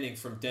outstanding,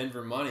 from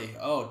Denver Money.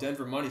 Oh,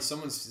 Denver Money,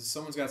 someone's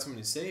got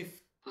something to say.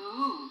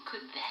 Ooh,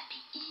 could that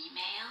be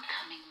email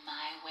coming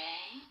my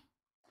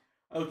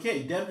way?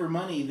 Okay, Denver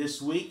Money this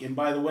week. And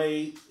by the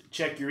way,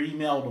 check your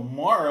email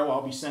tomorrow.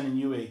 I'll be sending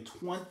you a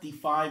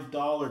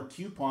 $25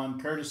 coupon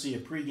courtesy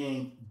of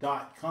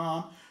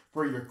pregame.com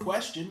for your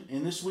question.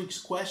 And this week's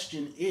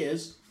question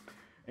is,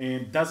 and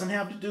it doesn't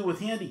have to do with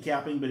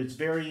handicapping, but it's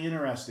very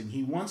interesting.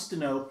 He wants to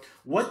know,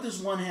 what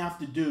does one have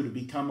to do to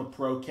become a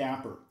pro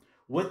capper?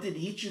 What did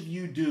each of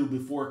you do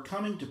before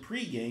coming to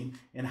pregame,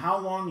 and how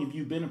long have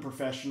you been a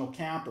professional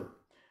capper?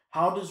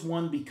 How does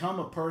one become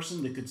a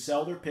person that could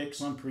sell their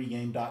picks on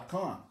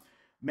pregame.com?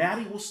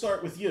 Matty, we'll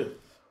start with you.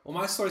 Well,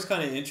 my story's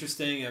kind of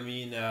interesting. I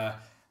mean,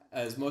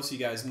 as most of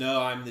you guys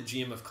know, I'm the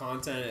GM of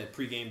content at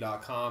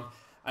pregame.com.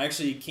 I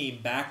actually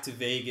came back to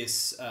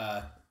Vegas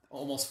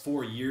almost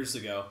 4 years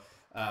ago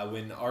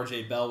when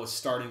RJ Bell was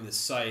starting this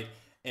site.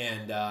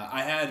 And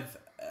I had,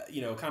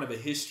 kind of a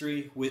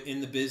history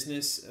in the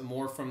business,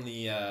 more from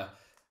the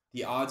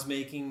odds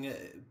making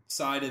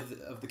side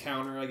of the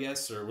counter, I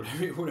guess, or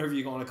whatever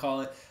you want to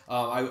call it.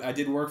 I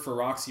did work for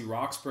Roxy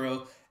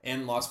Roxborough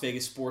and Las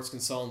Vegas Sports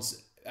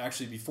Consultants,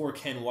 actually before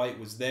Ken White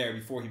was there,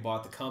 before he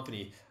bought the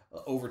company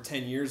over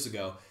 10 years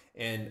ago.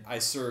 And I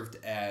served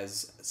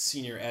as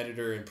senior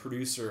editor and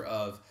producer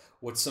of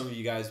what some of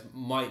you guys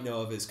might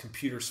know of as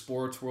Computer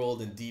Sports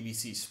World and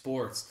DBC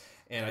Sports.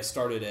 And I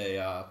started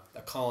a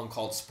column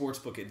called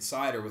Sportsbook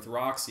Insider with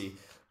Roxy,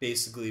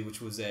 basically,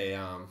 which was a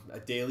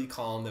daily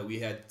column that we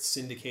had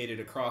syndicated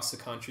across the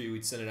country.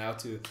 We'd send it out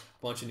to a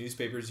bunch of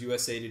newspapers.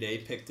 USA Today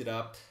picked it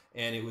up.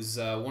 And it was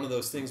one of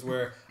those things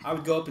where I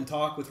would go up and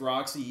talk with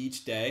Roxy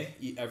each day,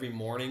 every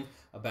morning,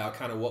 about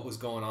kind of what was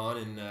going on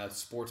in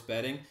sports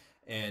betting.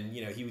 And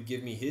he would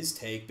give me his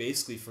take,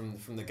 basically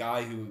from the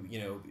guy who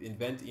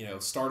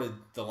started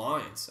the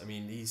lines. I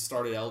mean, he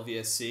started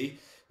LVSC,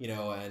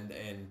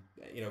 and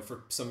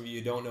for some of you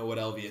who don't know what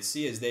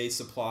LVSC is, they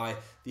supply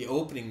the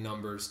opening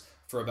numbers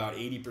for about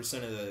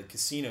 80% of the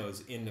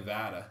casinos in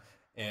Nevada.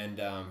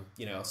 And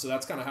so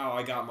that's kind of how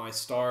I got my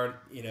start.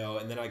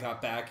 And then I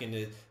got back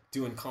into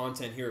doing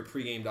content here at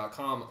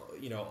pregame.com,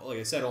 like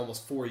I said,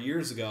 almost 4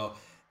 years ago.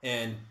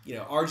 And,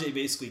 RJ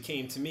basically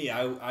came to me.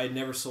 I had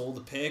never sold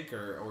a pick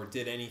or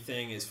did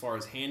anything as far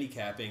as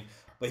handicapping,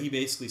 but he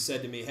basically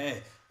said to me,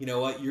 hey, you know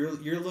what,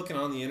 you're looking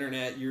on the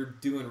internet, you're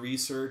doing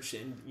research,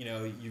 and,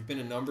 you've been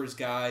a numbers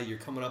guy, you're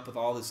coming up with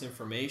all this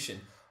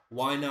information.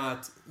 Why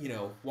not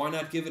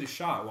give it a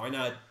shot? Why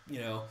not,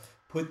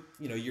 put,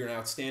 you're an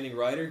outstanding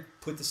writer,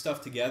 put the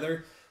stuff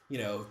together,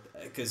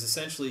 because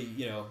essentially,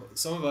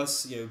 some of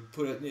us,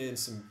 put in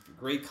some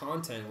great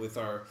content with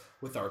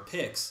our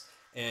picks.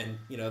 And,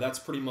 that's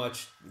pretty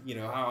much,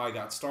 how I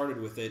got started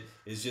with it,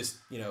 is just,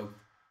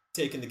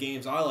 taking the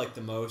games I like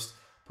the most,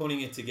 putting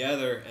it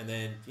together, and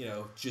then,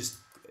 just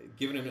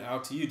giving it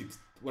out to you.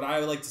 What I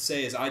would like to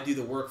say is I do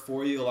the work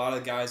for you. A lot of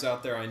the guys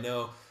out there I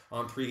know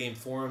on pregame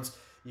forums,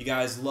 you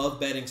guys love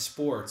betting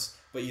sports,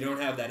 but you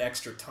don't have that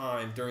extra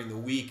time during the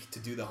week to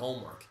do the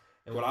homework.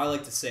 And what I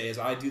like to say is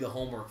I do the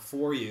homework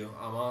for you.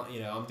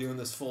 I'm doing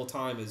this full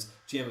time as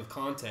GM of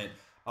content.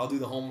 I'll do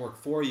the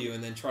homework for you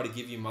and then try to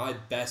give you my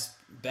best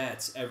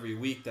bets every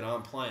week that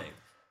I'm playing.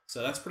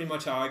 So that's pretty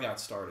much how I got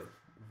started.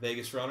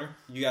 Vegas Runner,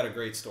 you got a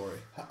great story.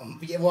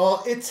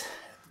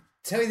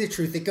 Tell you the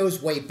truth, it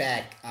goes way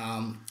back.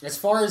 As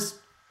far as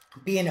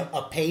being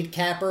a paid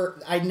capper,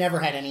 I never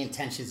had any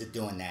intentions of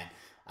doing that.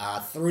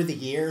 Through the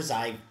years,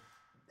 I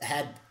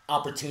had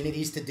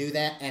opportunities to do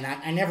that, and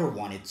I never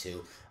wanted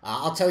to.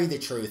 I'll tell you the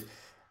truth.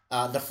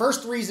 The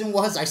first reason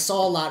was I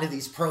saw a lot of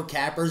these pro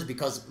cappers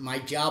because my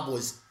job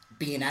was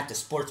being at the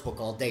sportsbook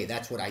all day.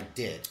 That's what I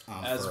did.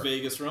 As a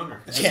Vegas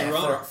runner.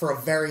 For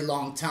a very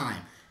long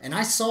time. And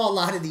I saw a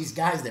lot of these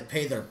guys that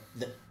pay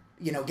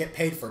get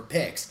paid for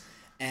picks.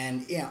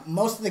 And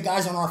most of the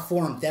guys on our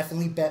forum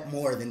definitely bet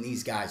more than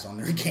these guys on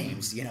their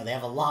games. They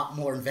have a lot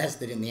more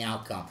invested in the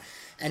outcome.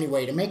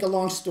 Anyway, to make a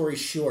long story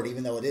short,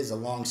 even though it is a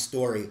long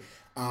story,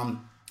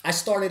 I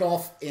started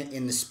off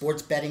in the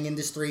sports betting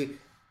industry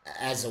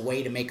as a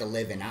way to make a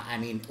living.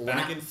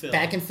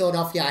 Back in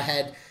Philadelphia, I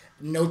had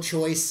no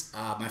choice.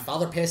 My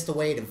father passed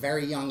away at a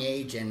very young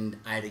age, and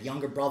I had a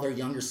younger brother,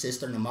 younger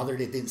sister, and a mother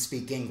that didn't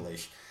speak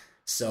English.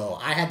 So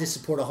I had to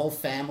support a whole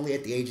family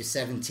at the age of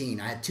 17.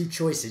 I had two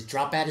choices: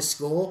 drop out of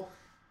school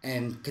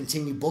and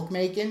continue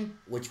bookmaking,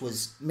 which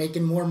was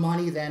making more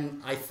money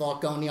than I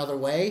thought going the other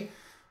way,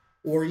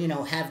 or,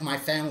 have my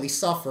family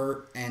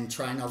suffer and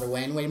try another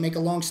way. Anyway, to make a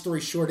long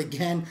story short,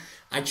 again,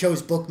 I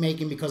chose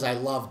bookmaking because I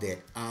loved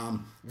it.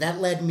 That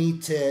led me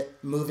to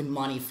moving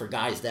money for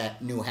guys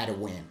that knew how to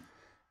win.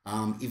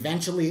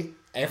 Eventually,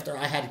 after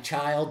I had a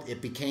child,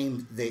 it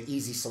became the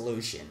easy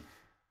solution.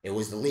 It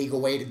was the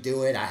legal way to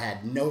do it. I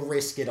had no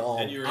risk at all.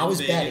 And I was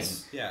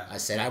Vegas. betting. Yeah. I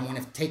said, I want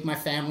to take my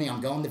family. I'm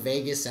going to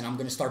Vegas, and I'm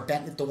going to start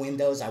betting at the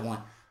windows. I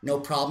want no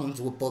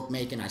problems with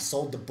bookmaking. I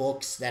sold the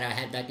books that I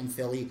had back in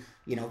Philly,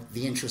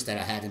 the interest that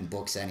I had in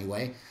books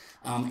anyway,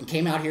 and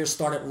came out here,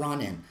 started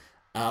running.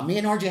 Me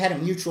and RJ had a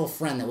mutual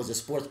friend that was a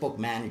sportsbook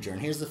manager,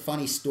 and here's the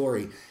funny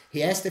story.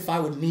 He asked if I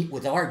would meet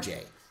with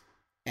RJ.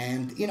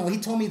 And, he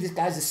told me this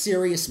guy's a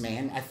serious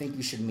man. I think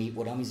you should meet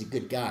with him. He's a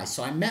good guy.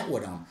 So I met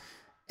with him.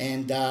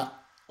 And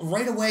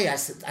right away, I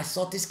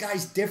thought this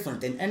guy's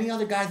different than any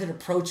other guy that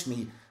approached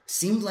me.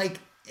 Seemed like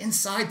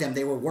inside them,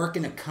 they were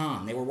working a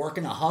con. They were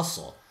working a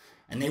hustle.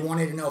 And they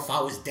wanted to know if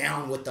I was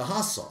down with the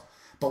hustle.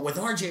 But with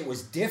RJ, it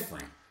was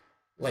different.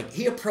 Like,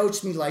 he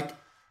approached me like,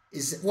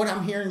 is what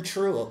I'm hearing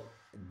true?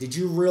 Did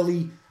you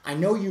really... I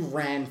know you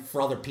ran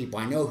for other people.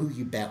 I know who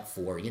you bet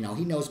for. He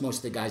knows most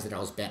of the guys that I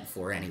was betting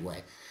for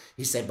anyway.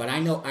 He said, but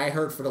I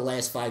heard for the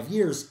last 5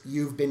 years,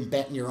 you've been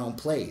betting your own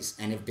plays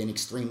and have been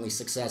extremely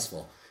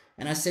successful.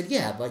 And I said,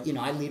 yeah, but,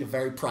 I lead a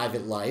very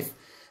private life.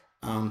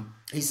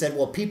 He said,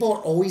 well, people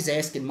are always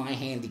asking my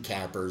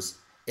handicappers,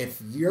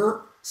 if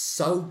you're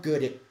so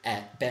good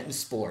at betting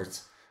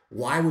sports,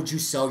 why would you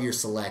sell your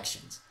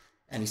selections?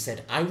 And he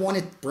said, I want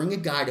to bring a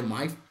guy to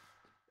my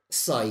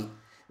site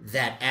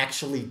that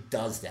actually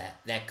does that.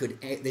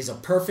 There's a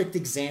perfect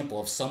example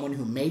of someone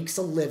who makes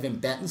a living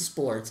betting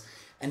sports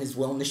and is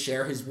willing to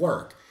share his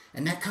work.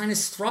 And that kind of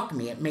struck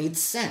me. It made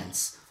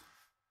sense.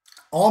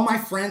 All my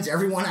friends,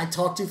 everyone I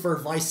talked to for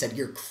advice said,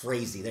 you're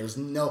crazy. There's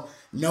no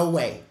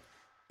way.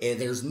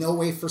 There's no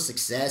way for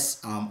success.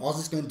 All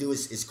it's going to do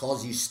is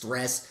cause you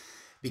stress,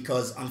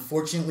 because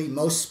unfortunately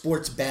most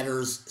sports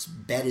bettors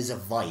bet as a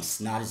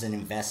vice, not as an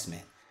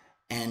investment.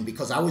 And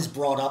because I was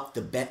brought up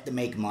to bet to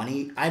make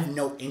money, I have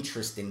no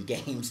interest in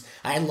games.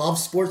 I love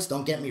sports,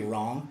 don't get me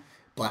wrong,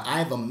 but I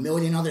have a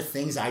million other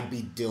things I'd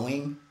be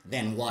doing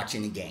than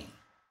watching a game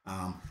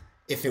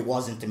if it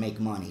wasn't to make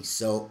money.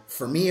 So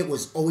for me, it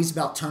was always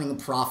about turning a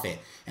profit.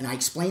 And I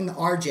explained to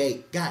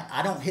RJ, God,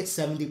 I don't hit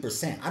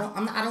 70%.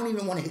 I don't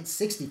even want to hit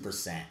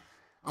 60%.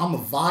 I'm a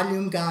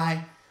volume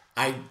guy.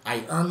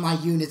 I earn my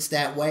units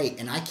that way,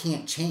 and I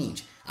can't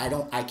change.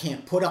 I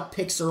can't put up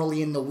picks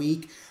early in the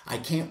week. I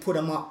can't put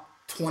them up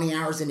 20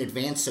 hours in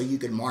advance so you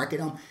can market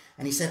them.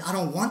 And he said, I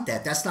don't want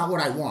that. That's not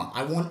what I want.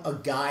 I want a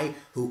guy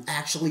who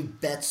actually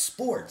bets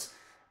sports.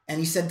 And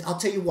he said, I'll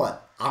tell you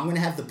what, I'm going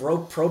to have the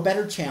Pro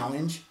Better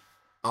Challenge.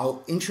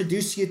 I'll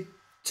introduce you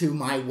to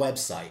my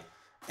website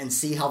and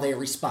see how they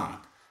respond.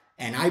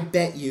 And I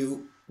bet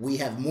you we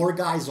have more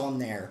guys on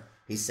there,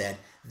 he said,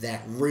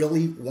 that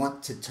really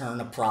want to turn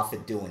a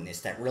profit doing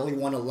this, that really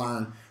want to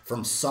learn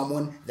from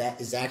someone that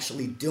is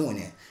actually doing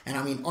it. And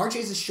I mean,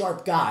 RJ's a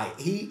sharp guy.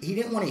 He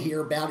didn't want to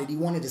hear about it. He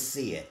wanted to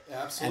see it.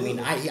 Absolutely. I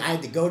mean, I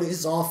had to go to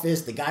his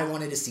office. The guy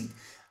wanted to see,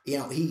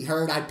 he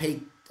heard I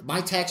paid my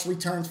tax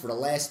returns for the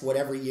last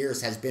whatever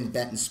years has been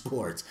betting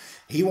sports.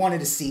 He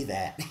wanted to see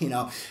that.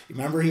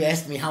 Remember he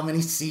asked me, how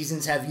many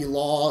seasons have you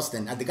lost?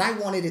 And the guy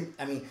wanted it.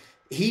 I mean,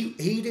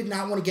 he did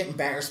not want to get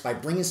embarrassed by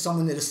bringing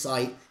someone to the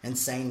site and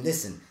saying,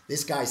 listen,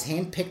 this guy's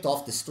handpicked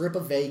off the strip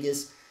of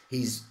Vegas.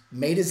 He's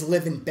made his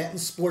living betting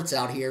sports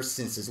out here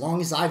since as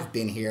long as I've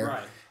been here.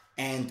 Right.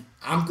 And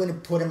I'm going to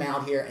put him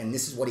out here, and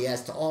this is what he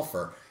has to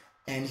offer.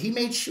 And he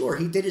made sure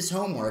he did his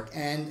homework,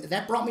 and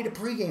that brought me to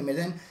pregame. And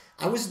then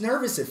I was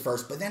nervous at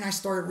first, but then I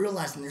started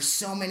realizing there's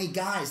so many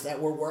guys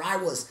that were where I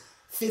was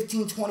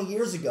 15, 20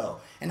 years ago.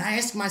 And I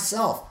asked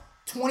myself,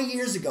 20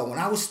 years ago when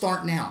I was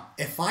starting out,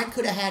 if I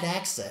could have had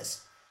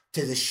access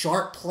to the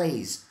sharp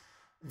plays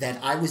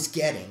that I was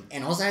getting,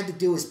 and all I had to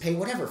do was pay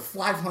whatever,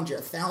 $500,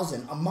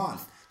 $1,000 a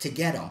month to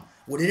get them,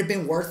 would it have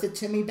been worth it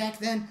to me back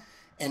then?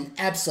 And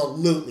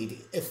absolutely,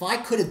 if I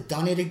could have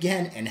done it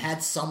again and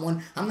had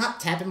someone, I'm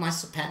not patting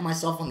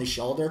myself on the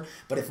shoulder,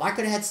 but if I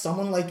could have had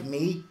someone like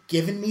me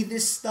giving me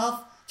this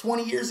stuff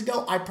 20 years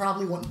ago, I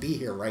probably wouldn't be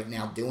here right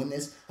now doing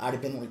this. I'd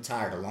have been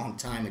retired a long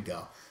time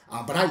ago.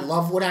 But I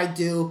love what I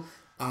do.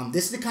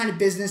 This is the kind of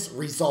business,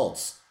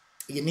 results.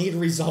 You need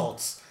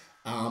results.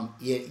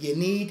 You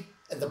need,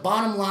 the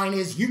bottom line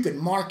is you could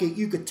market,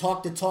 you could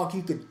talk the talk,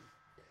 you could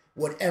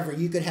whatever.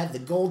 You could have the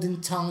golden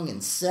tongue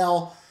and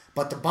sell.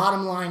 But the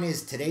bottom line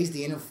is today's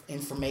the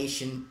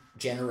information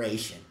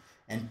generation.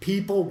 And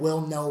people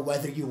will know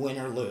whether you win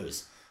or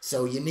lose.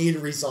 So you need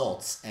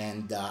results.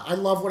 And I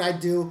love what I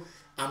do.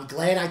 I'm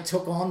glad I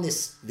took on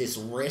this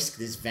risk,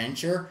 this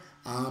venture.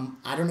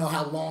 I don't know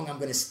how long I'm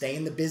going to stay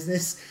in the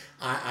business.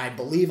 I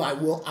believe I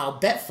will. I'll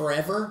bet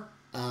forever.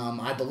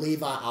 I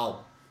believe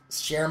I'll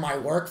share my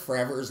work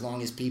forever as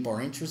long as people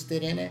are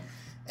interested in it.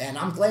 And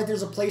I'm glad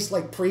there's a place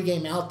like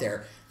Pregame out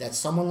there that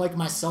someone like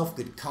myself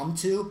could come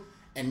to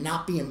and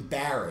not be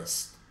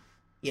embarrassed,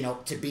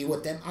 to be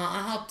with them.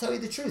 I'll tell you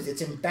the truth.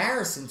 It's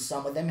embarrassing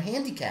some of them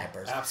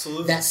handicappers.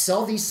 Absolutely. That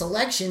sell these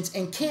selections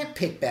and can't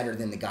pick better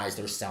than the guys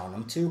they're selling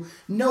them to.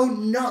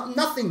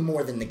 Nothing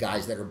more than the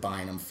guys that are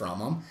buying them from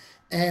them.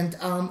 And,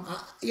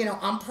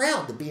 I'm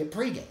proud to be at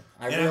Pregame.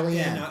 I really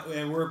am.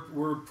 And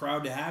we're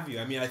proud to have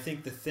you. I mean, I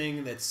think the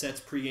thing that sets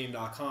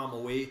pregame.com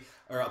away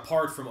or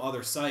apart from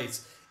other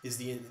sites is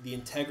the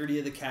integrity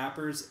of the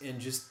cappers and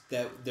just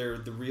that they're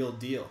the real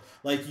deal.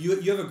 Like you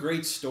have a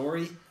great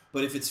story,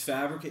 but if it's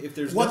fabricated, if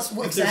there's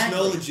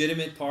no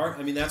legitimate part,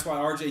 I mean that's why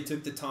RJ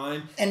took the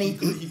time and he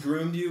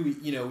groomed you.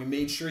 We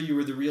made sure you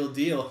were the real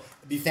deal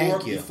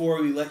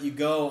before we let you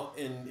go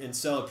and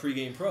sell at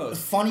Pregame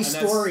Pros. Funny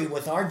story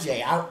with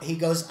RJ. He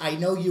goes, I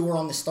know you were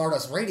on the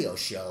Stardust radio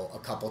show a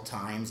couple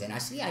times, and I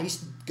said, yeah, I used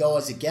to go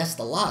as a guest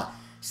a lot.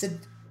 He said,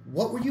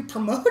 what were you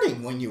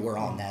promoting when you were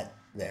on that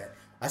there?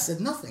 I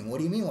said, nothing. What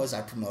do you mean, what was I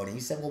promoting? He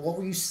said, well, what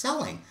were you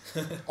selling?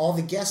 All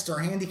the guests are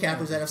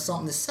handicappers that have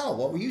something to sell.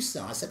 What were you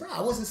selling? I said, bro,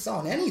 I wasn't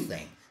selling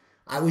anything.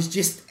 I was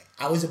a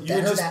better... You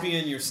were just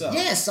being yourself.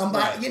 Yeah,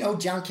 somebody, right.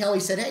 John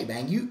Kelly said, hey,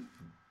 man, you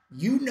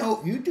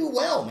do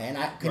well, man.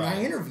 Can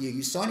I interview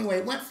you? So anyway,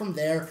 it went from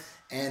there,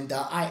 and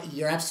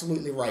you're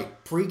absolutely right.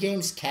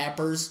 Pregame's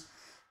cappers,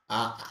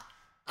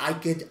 I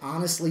could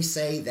honestly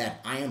say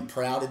that I am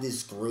proud of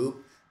this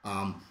group.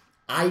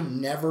 I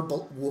never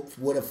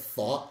would have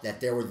thought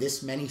that there were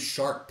this many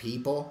sharp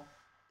people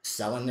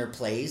selling their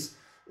plays.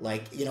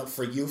 Like,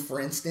 for you, for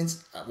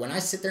instance, when I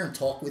sit there and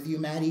talk with you,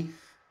 Maddie,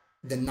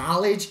 the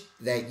knowledge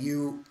that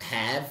you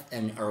have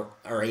and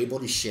are able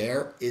to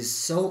share is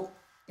so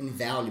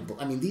invaluable.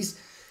 I mean,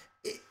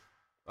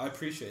 I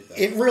appreciate that.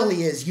 It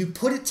really is. You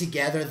put it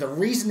together. The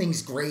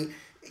reasoning's great.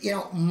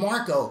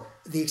 Marco,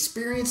 the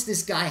experience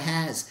this guy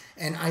has,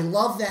 and I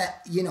love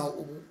that,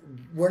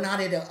 we're not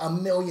at a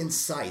million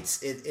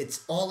sites.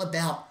 It's all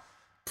about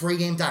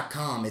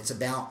pregame.com. It's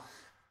about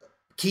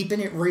keeping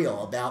it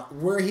real, about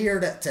we're here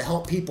to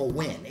help people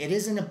win. It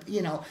isn't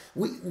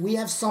we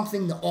have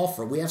something to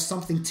offer. We have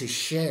something to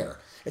share.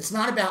 It's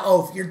not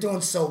about, if you're doing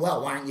so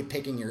well, why aren't you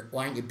betting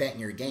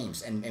your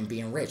games and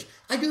being rich?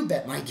 I do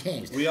bet my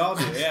games. We all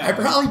do, yeah. I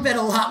probably bet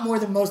a lot more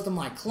than most of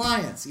my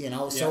clients,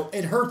 so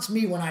it hurts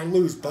me when I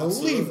lose,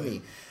 believe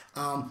me.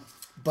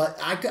 But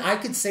I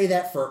could say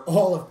that for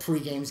all of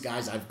Pregame's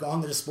guys. I've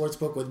gone to the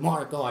sportsbook with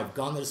Marco. I've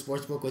gone to the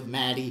sportsbook with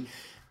Maddie.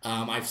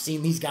 I've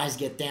seen these guys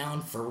get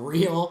down for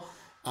real.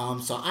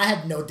 So I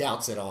had no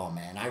doubts at all,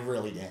 man. I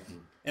really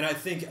didn't. And I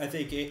think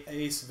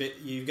Ace,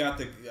 you've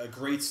got a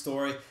great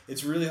story.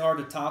 It's really hard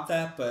to top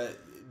that, but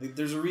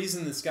there's a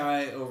reason this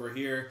guy over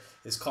here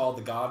is called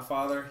the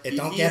Godfather. It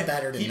don't get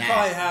better than that. He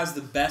probably has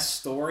the best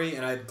story,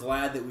 and I'm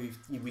glad that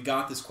we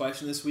got this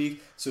question this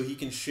week so he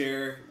can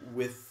share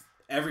with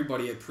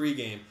everybody at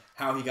Pregame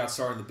how he got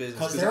started in the business.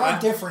 Because there are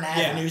different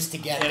avenues to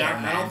get there,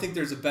 man. I don't think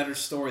there's a better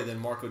story than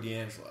Marco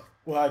D'Angelo.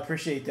 Well, I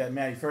appreciate that,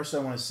 Maddie. First, I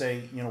want to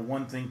say,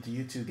 one thing to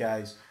you two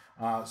guys.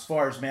 As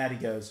far as Maddie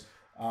goes,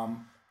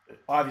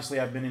 obviously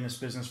I've been in this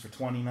business for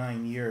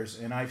 29 years,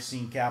 and I've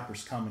seen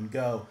cappers come and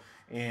go.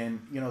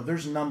 And,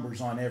 there's numbers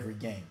on every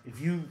game.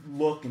 If you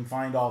look and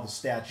find all the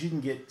stats, you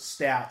can get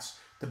stats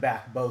to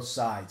back both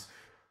sides.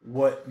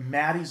 What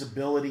Maddie's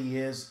ability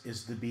is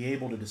to be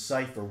able to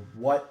decipher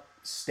what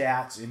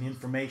stats and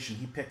information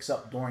he picks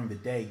up during the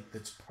day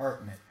that's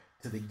pertinent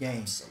to the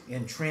game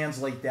and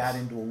translate that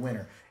into a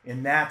winner.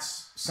 And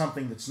that's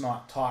something that's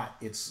not taught.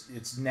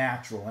 It's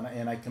natural,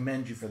 and I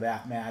commend you for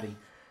that, Maddie.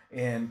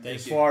 And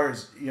as far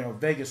as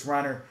Vegas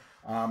Runner,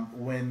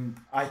 when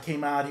I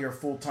came out here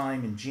full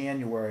time in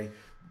January,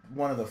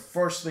 one of the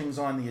first things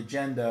on the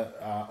agenda,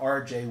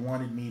 RJ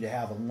wanted me to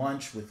have a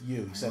lunch with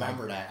you. He said, I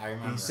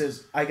remember. He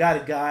says, I got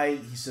a guy.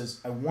 He says,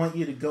 I want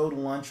you to go to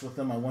lunch with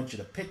him. I want you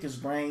to pick his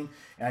brain.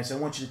 And I said, I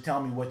want you to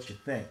tell me what you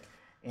think.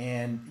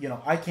 And,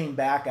 I came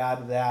back out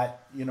of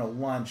that,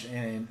 lunch,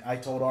 and I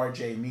told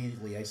RJ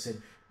immediately, I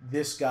said,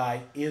 this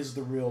guy is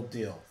the real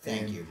deal.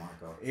 Thank you,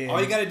 Marco.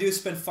 All you got to do is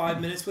spend 5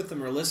 minutes with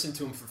him or listen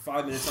to him for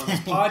 5 minutes on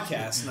this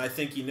podcast, and I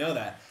think you know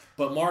that.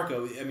 But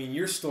Marco, I mean,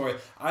 your story,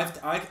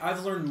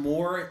 I've learned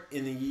more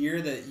in the year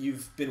that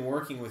you've been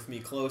working with me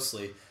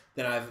closely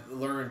than I've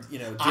learned,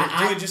 doing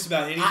just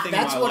about anything in my life.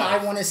 That's what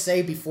I want to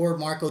say before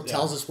Marco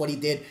tells us what he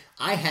did.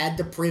 I had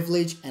the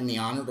privilege and the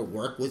honor to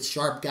work with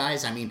sharp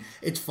guys. I mean,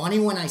 it's funny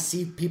when I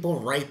see people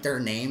write their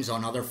names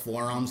on other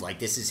forums, like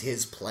this is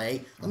his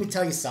play. Let me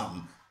tell you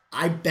something.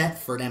 I bet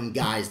for them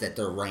guys that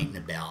they're writing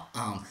about.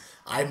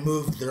 I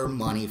moved their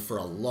money for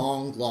a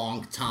long,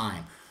 long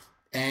time.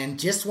 And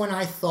just when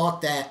I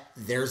thought that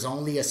there's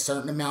only a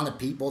certain amount of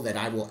people that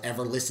I will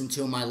ever listen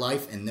to in my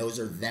life, and those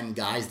are them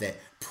guys that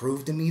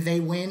prove to me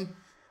they win,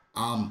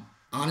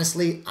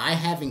 honestly, I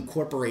have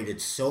incorporated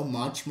so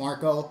much,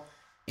 Marco,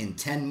 in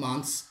 10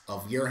 months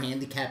of your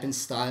handicapping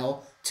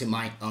style to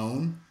my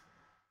own.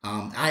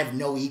 I have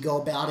no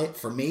ego about it.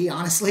 For me,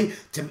 honestly,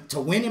 to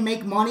win and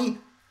make money,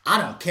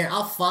 I don't care.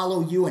 I'll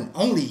follow you and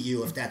only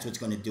you if that's what's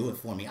going to do it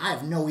for me. I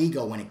have no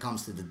ego when it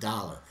comes to the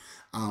dollar.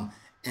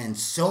 And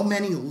so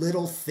many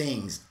little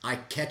things, I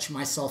catch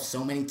myself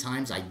so many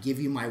times. I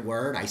give you my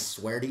word, I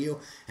swear to you,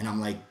 and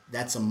I'm like,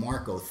 that's a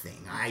Marco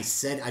thing. I've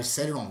said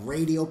it on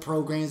radio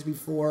programs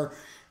before.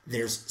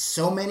 There's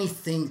so many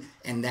things,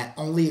 and that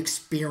only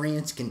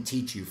experience can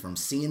teach you, from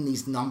seeing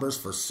these numbers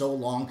for so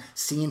long,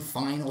 seeing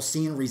finals,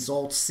 seeing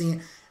results,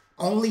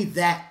 only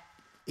that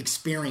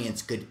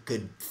experience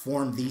could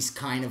form this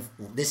kind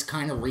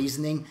of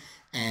reasoning.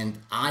 And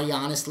I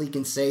honestly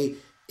can say,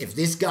 if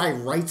this guy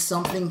writes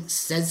something,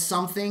 says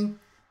something,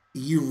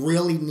 you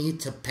really need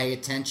to pay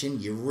attention.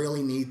 You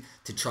really need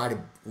to try to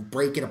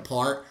break it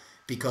apart,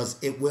 because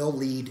it will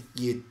lead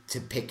you to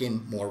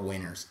picking more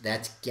winners.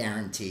 That's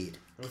guaranteed.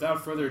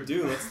 Without further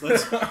ado, let's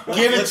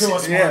give it to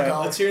us,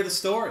 Marco. Let's hear the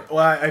story.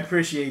 Well, I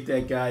appreciate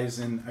that, guys,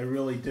 and I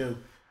really do.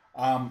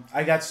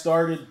 I got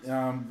started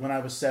when I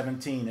was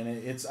 17, and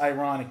it's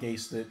ironic,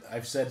 Ace, that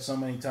I've said so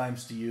many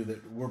times to you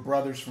that we're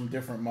brothers from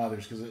different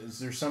mothers, because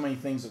there's so many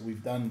things that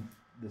we've done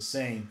the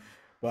same.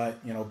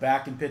 But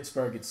back in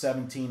Pittsburgh at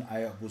 17,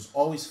 I was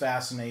always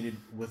fascinated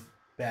with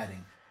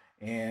betting,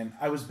 and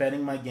I was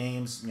betting my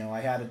games. I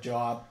had a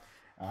job.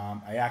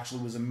 I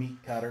actually was a meat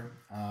cutter.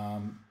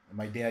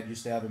 My dad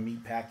used to have a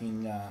meat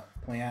packing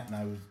plant, and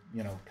I was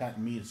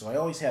cutting meat, so I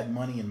always had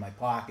money in my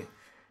pocket,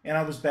 and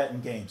I was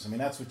betting games. I mean,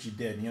 that's what you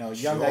did.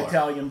 Young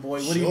Italian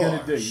boy, what are you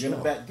gonna do? You're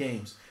gonna bet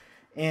games.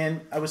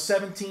 And I was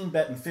 17,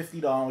 betting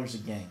 $50 a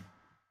game,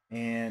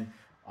 and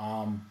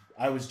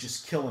I was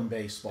just killing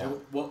baseball.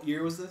 And what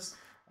year was this?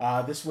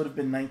 This would have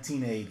been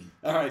 1980.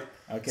 All right.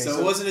 Okay. So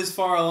it wasn't as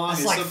far along.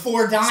 It's like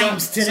 4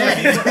 dimes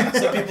today.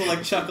 Some people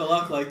like Chuck a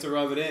Luck like to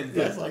rub it in,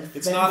 but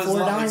it's not as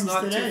long. It's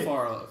not too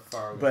far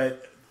away.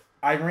 But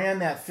I ran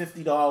that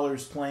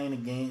 $50 playing a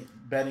game,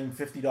 betting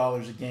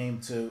 $50 a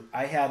game to.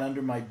 I had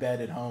under my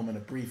bed at home in a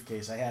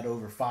briefcase, I had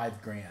over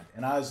 $5,000,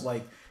 and I was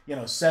like,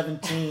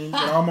 17.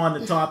 I'm on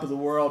the top of the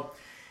world.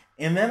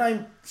 And then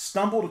I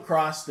stumbled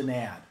across an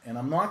ad, and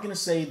I'm not going to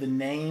say the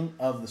name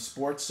of the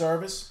sports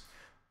service,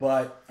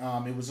 but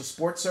it was a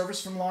sports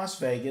service from Las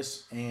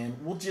Vegas, and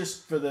we'll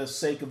just, for the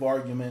sake of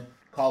argument,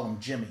 call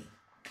him Jimmy.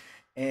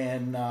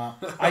 And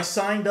I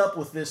signed up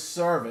with this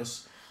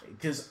service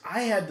because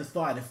I had the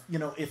thought,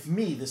 if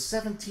me, the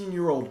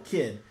 17-year-old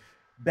kid,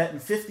 betting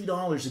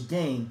 $50 a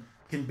game,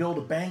 can build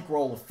a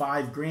bankroll of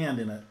 $5,000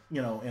 in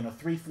a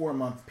 3-4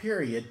 month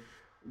period,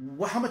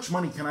 how much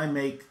money can I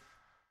make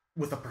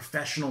with a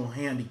professional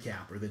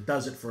handicapper that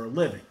does it for a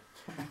living?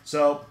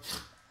 So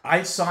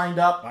I signed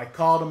up, I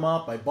called him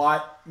up, I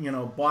bought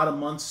a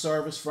month's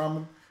service from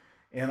him,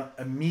 and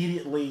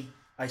immediately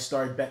I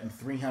started betting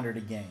 $300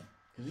 a game.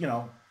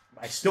 Because,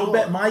 I still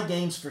bet my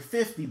games for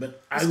 $50,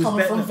 but I was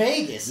coming from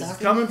Vegas. This is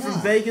coming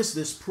from Vegas,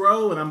 this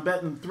pro, and I'm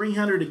betting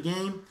 $300 a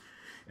game.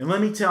 And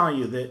let me tell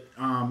you that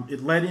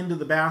it led into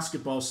the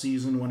basketball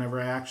season whenever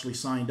I actually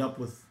signed up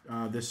with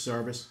this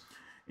service,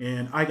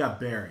 and I got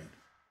buried.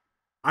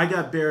 I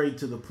got buried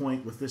to the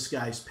point with this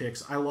guy's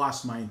picks, I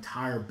lost my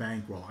entire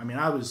bankroll. I mean,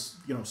 I was,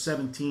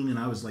 17, and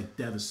I was like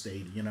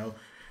devastated.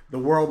 The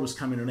world was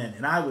coming to an end,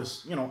 and I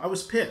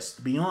was pissed,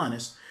 to be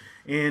honest.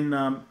 And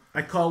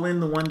I call in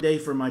the one day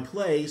for my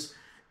plays,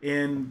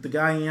 and the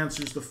guy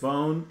answers the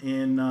phone,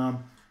 and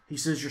he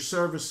says, your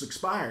service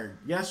expired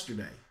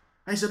yesterday.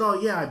 I said,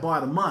 oh yeah, I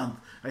bought a month.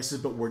 I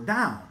said, but we're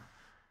down.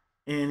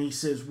 And he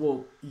says,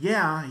 well,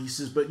 yeah. He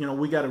says, but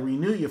we got to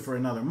renew you for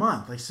another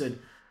month. I said,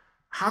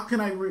 how can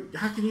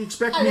you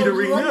expect me to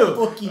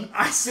renew?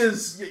 I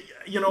says,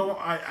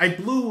 I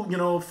blew,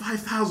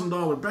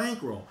 $5,000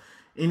 bankroll.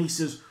 And he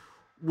says,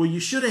 well,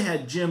 you should have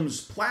had Jim's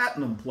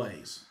platinum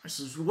plays. I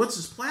says, what's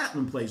his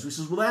platinum plays? He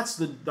says, well, that's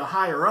the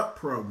higher up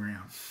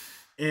program.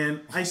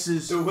 And I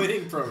says, the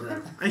winning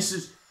program. I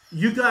says,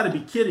 you got to be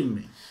kidding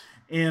me.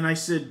 And I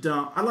said,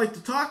 I'd like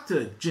to talk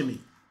to Jimmy.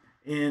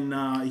 And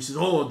he says,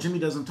 oh, Jimmy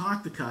doesn't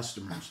talk to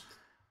customers.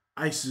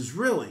 I says,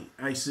 really?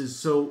 I says,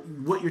 so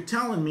what you're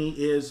telling me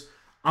is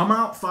I'm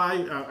out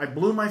I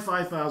blew my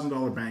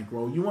 $5,000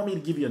 bankroll. You want me to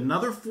give you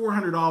another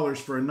 $400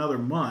 for another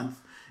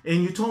month.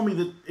 And you told me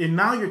that, and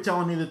now you're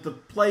telling me that the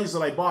plays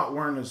that I bought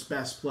weren't his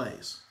best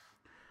plays.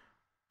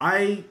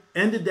 I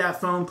ended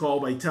that phone call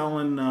by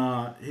telling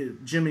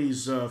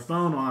Jimmy's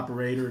phone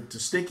operator to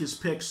stick his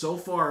pick so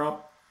far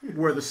up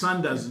where the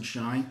sun doesn't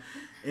shine.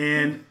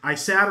 And I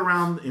sat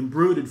around and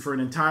brooded for an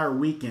entire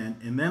weekend.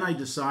 And then I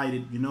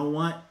decided, you know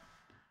what?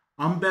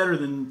 I'm better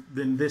than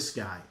this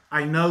guy.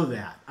 I know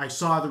that. I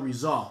saw the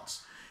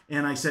results.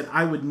 And I said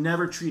I would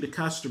never treat a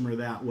customer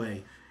that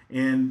way.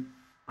 And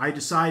I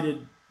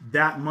decided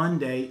that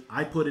Monday,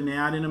 I put an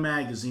ad in a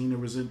magazine. There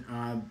was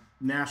a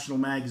national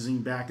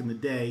magazine back in the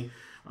day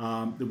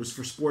that was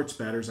for sports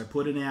bettors. I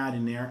put an ad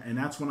in there, and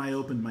that's when I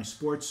opened my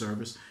sports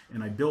service.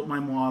 And I built my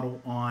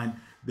model on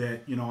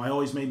that, I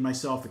always made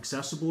myself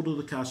accessible to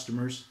the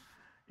customers.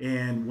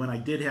 And when I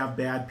did have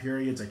bad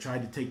periods, I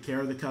tried to take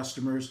care of the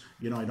customers.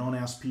 I don't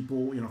ask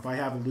people, if I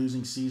have a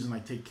losing season, I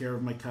take care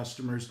of my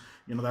customers.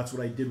 That's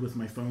what I did with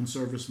my phone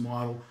service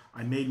model.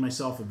 I made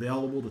myself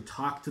available to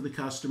talk to the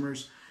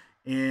customers.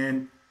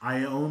 And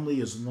I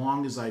only, as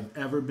long as I've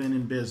ever been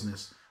in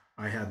business,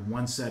 I had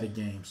one set of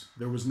games.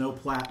 There was no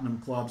platinum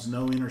clubs,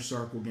 no inner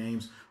circle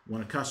games.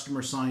 When a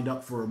customer signed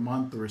up for a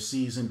month or a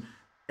season,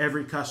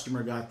 every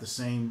customer got the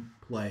same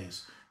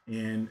plays.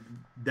 And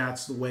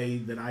that's the way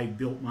that I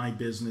built my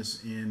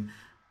business. And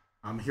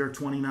I'm here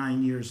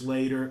 29 years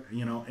later,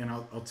 and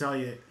I'll tell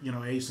you,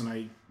 Ace, and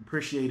I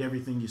appreciate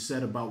everything you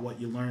said about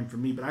what you learned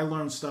from me, but I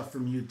learned stuff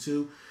from you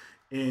too.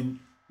 And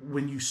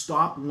when you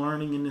stop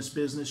learning in this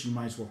business, you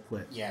might as well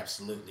quit. You're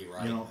absolutely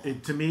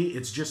right. To me,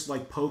 it's just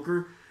like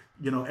poker.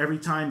 Every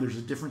time there's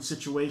a different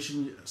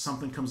situation,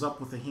 something comes up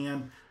with a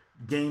hand,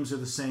 games are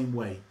the same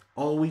way.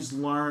 Always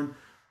learn.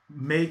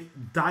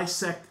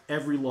 Dissect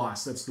every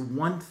loss. That's the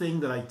one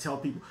thing that I tell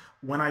people.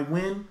 When I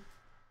win,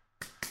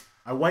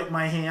 I wipe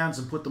my hands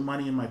and put the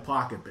money in my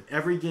pocket. But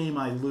every game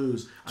I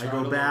lose, I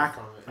go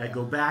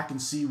back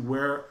and see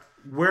where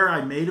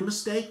I made a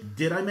mistake.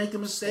 Did I make a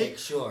mistake?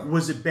 Sure.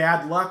 Was it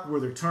bad luck? Were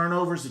there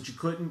turnovers that you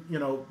couldn't,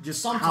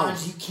 just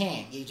sometimes you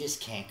can't. You just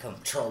can't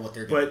control what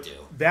they're going to do.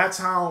 That's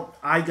how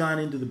I got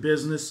into the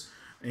business,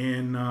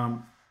 and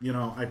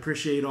I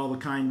appreciate all the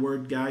kind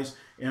word, guys.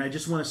 And I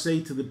just want to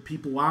say to the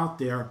people out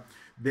there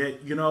that,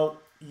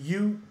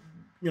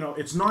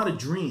 it's not a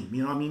dream.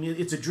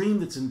 It's a dream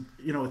that's,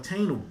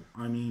 attainable.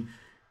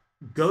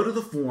 Go to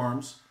the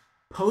forums,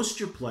 post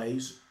your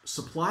plays,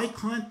 supply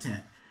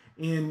content.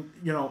 And,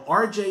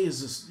 RJ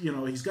is,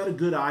 he's got a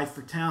good eye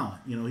for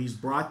talent. He's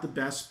brought the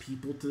best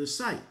people to the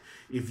site.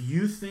 If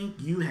you think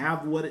you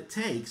have what it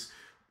takes,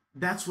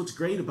 that's what's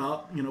great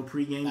about,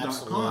 pregame.com.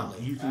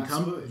 Absolutely. You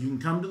can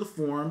come to the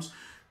forums,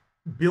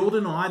 build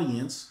an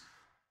audience,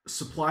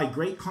 supply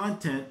great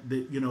content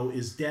that,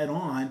 is dead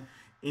on.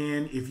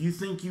 And if you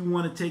think you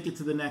want to take it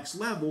to the next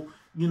level,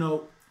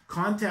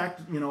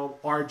 contact,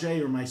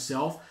 RJ or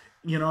myself,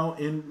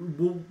 and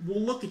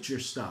we'll look at your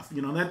stuff.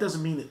 That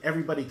doesn't mean that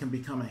everybody can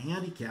become a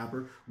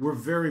handicapper. We're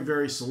very,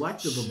 very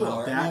selective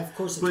about that. And of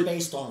course, it's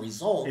based on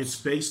results. It's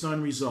based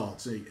on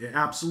results.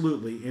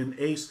 Absolutely. And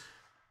Ace,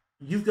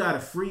 you've got a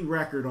free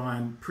record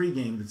on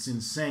pregame that's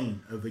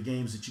insane of the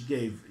games that you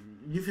gave.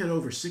 You've hit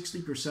over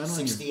 60% on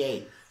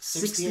 68.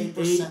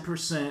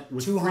 68%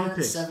 with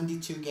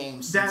 272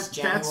 games since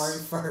January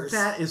 1st.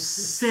 That is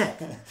sick.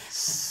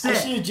 Sick. I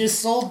should have just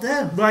sold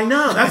them. I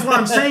know. That's what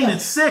I'm saying.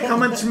 It's sick how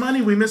much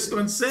money we missed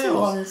on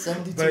sales.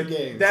 272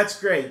 games. That's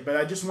great. But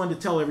I just wanted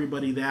to tell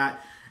everybody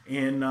that.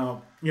 And,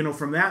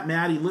 from that,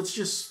 Maddie, let's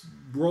just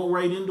roll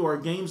right into our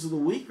games of the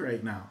week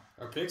right now.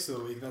 Our picks of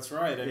the week. That's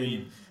right. I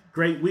mean,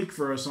 great week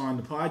for us on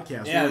the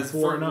podcast. Yeah,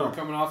 we're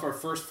coming off our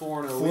first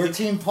 4-0 week.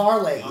 14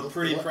 parlay. I'm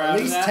pretty proud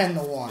of that. At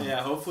least 10-1.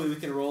 Yeah, hopefully we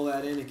can roll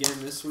that in again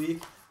this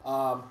week.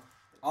 I'll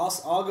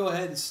go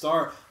ahead and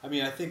start.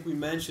 I think we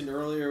mentioned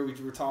earlier we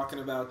were talking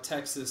about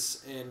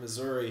Texas and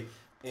Missouri,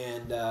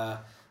 and the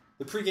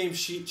pregame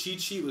cheat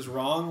sheet was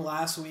wrong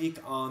last week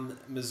on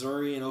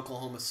Missouri and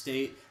Oklahoma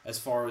State as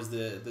far as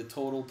the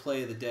total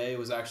play of the day. It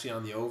was actually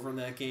on the over in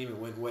that game. It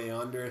went way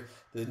under.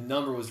 The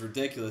number was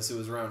ridiculous. It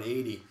was around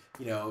 80.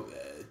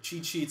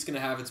 Cheat sheet's going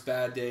to have its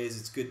bad days,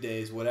 its good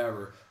days,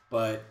 whatever.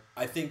 But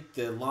I think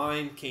the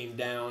line came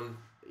down,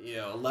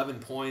 11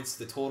 points.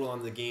 The total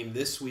on the game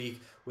this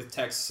week with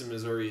Texas and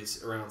Missouri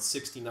is around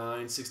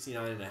 69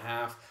 and a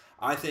half.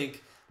 I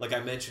think, like I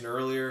mentioned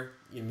earlier,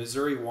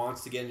 Missouri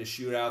wants to get in a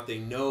shootout. They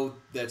know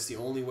that's the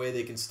only way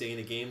they can stay in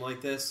a game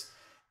like this.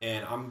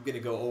 And I'm going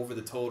to go over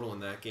the total in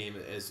that game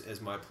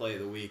as my play of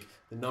the week.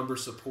 The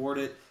numbers support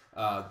it.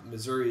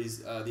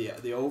 Missouri's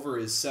the over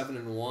is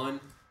 7-1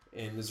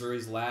 in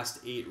Missouri's last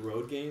 8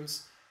 road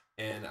games,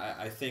 and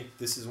I think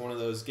this is one of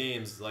those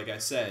games. Like I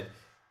said,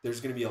 there's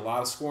going to be a lot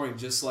of scoring,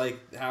 just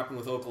like happened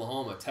with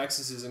Oklahoma.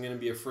 Texas isn't going to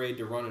be afraid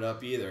to run it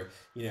up either,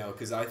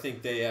 because I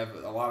think they have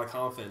a lot of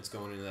confidence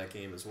going into that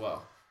game as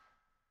well.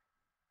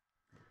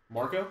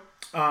 Marco?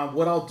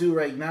 What I'll do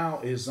right now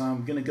is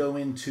I'm going to go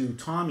into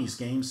Tommy's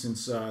game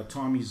since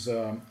Tommy's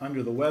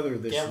under the weather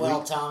this Get week.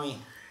 well, Tommy.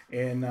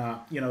 And,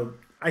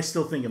 I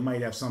still think it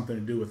might have something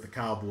to do with the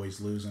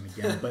Cowboys losing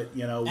again. But,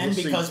 And we'll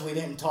because see. we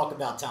didn't talk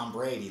about Tom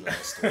Brady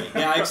last week.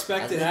 Yeah, I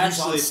expected I think he's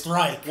on actually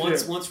strike.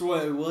 once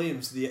Roy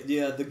Williams,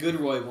 the good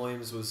Roy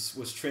Williams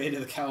was traded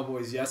to the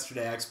Cowboys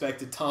yesterday. I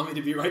expected Tommy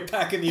to be right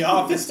back in the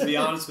office, to be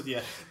honest with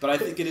you. But I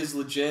think it is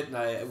legit,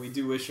 and we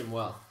do wish him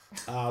well.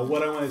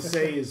 What I want to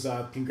say is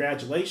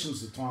congratulations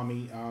to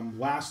Tommy.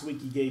 Last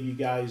week he gave you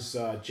guys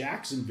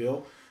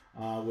Jacksonville,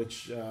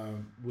 which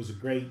was a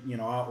great,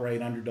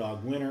 outright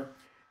underdog winner.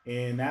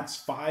 And that's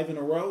 5 in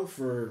a row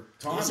for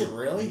Tommy. Is it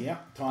really? Yeah.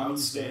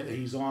 Tommy's Outstanding.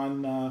 he's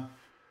on,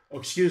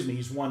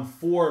 he's won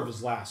 4 of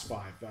his last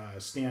 5.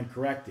 Stand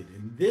corrected.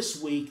 And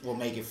this week, We'll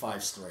make it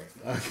 5 straight.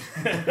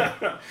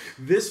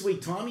 this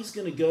week, Tommy's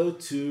going to go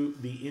to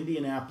the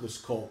Indianapolis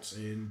Colts.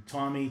 And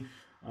Tommy,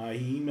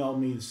 he emailed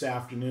me this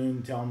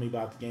afternoon telling me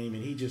about the game,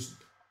 and he just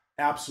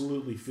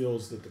absolutely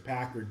feels that the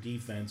Packer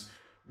defense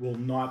will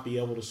not be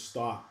able to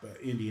stop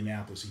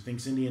Indianapolis. He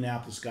thinks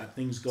Indianapolis got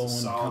things going.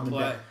 Solid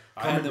play.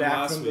 I had them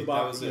last week.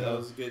 That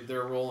was good.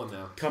 They're rolling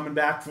now. Coming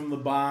back from the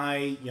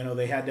bye,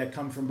 they had that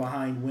come from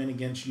behind win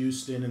against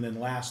Houston, and then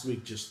last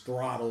week just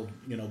throttled,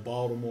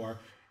 Baltimore.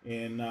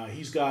 And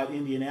he's got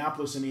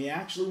Indianapolis, and he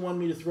actually wanted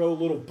me to throw a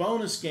little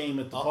bonus game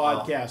at the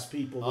podcast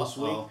people this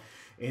week.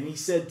 And he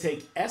said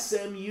take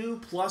SMU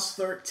plus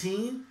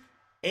 13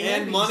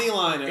 and money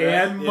line.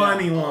 And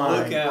money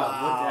line. Look out! Look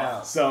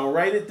out! So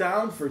write it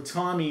down for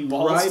Tommy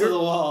Balls Ryder. to the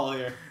wall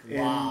here.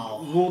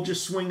 And we'll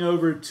just swing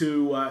over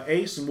to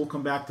Ace, and we'll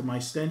come back to my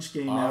stench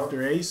game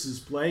after Ace's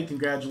play.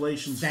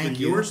 Congratulations for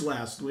yours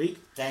last week.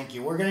 Thank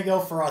you. We're going to go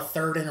for our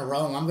 3rd in a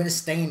row. I'm going to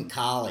stay in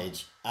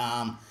college.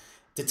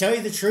 To tell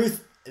you the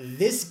truth,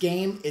 this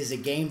game is a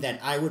game that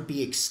I would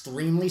be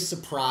extremely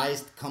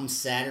surprised come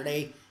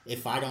Saturday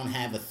if I don't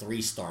have a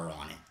 3-star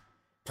on it.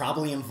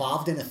 Probably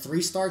involved in a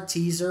 3-star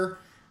teaser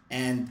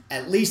and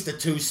at least a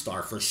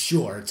 2-star for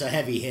sure. It's a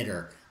heavy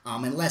hitter.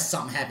 Unless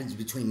something happens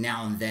between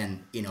now and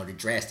then, to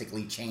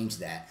drastically change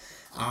that.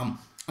 I'm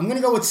going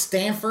to go with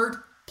Stanford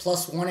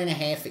plus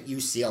 1.5 at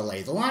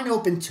UCLA. The line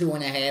opened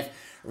 2.5.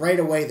 Right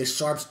away, the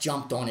Sharps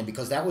jumped on it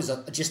because that was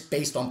just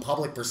based on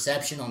public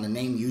perception on the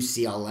name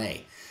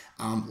UCLA.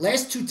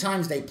 Last 2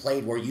 times they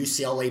played were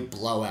UCLA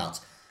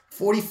blowouts.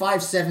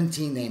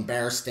 45-17, they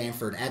embarrassed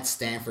Stanford at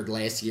Stanford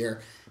last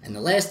year. And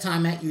the last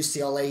time at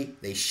UCLA,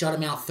 they shut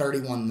them out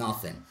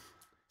 31-0.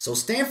 So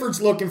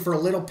Stanford's looking for a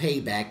little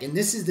payback, and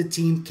this is the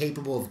team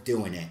capable of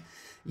doing it.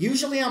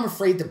 Usually I'm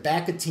afraid to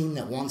back a team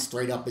that won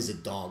straight up as a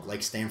dog,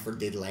 like Stanford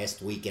did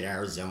last week at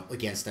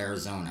against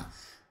Arizona.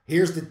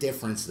 Here's the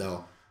difference,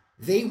 though.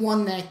 They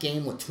won that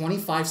game with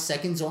 25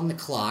 seconds on the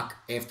clock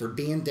after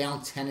being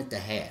down 10 at the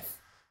half.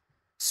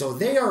 So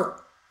they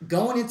are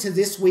going into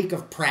this week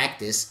of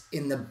practice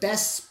in the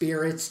best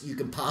spirits you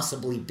could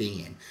possibly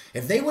be in.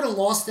 If they would have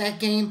lost that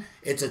game,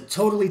 it's a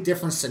totally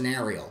different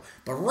scenario.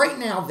 But right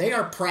now, they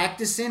are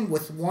practicing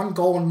with one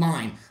goal in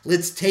mind.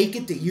 Let's take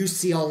it to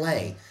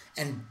UCLA.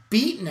 And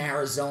beating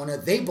Arizona,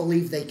 they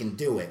believe they can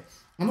do it.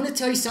 I'm going to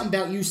tell you something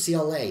about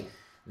UCLA.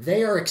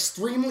 They are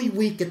extremely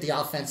weak at the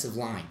offensive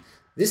line.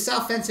 This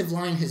offensive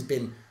line has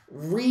been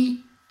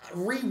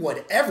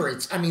whatever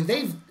it's. I mean,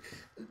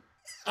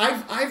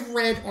 I've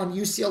read on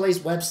UCLA's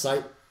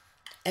website,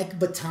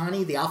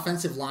 Ekbatani, the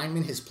offensive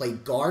lineman, has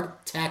played guard,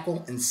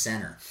 tackle, and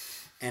center.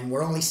 And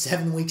we're only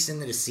 7 weeks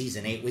into the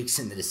season, 8 weeks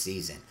into the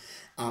season.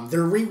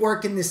 They're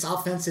reworking this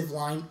offensive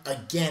line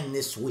again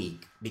this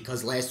week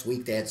because last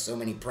week they had so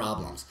many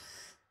problems.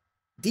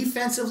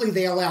 Defensively,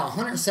 they allow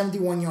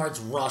 171 yards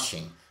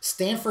rushing.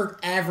 Stanford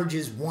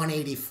averages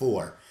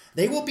 184.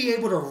 They will be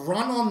able to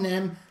run on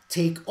them,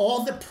 take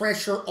all the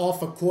pressure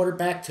off a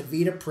quarterback,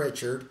 Tavita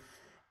Pritchard,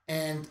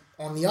 and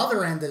on the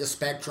other end of the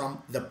spectrum,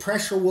 the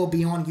pressure will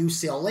be on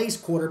UCLA's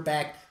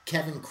quarterback,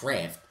 Kevin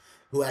Kraft,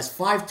 who has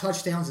 5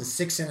 touchdowns and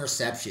 6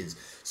 interceptions.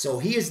 So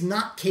he is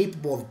not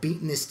capable of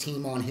beating this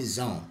team on his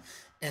own.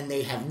 And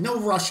they have no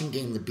rushing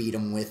game to beat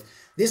him with.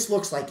 This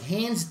looks like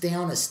hands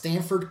down a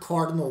Stanford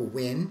Cardinal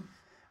win.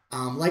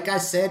 Like I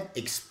said,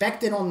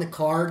 expect it on the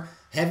card.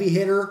 Heavy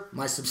hitter,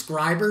 my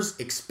subscribers,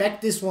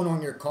 expect this one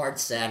on your card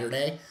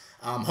Saturday.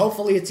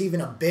 Hopefully it's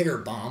even a bigger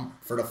bomb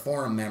for the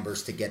forum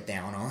members to get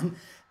down on.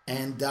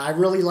 And I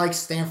really like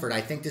Stanford.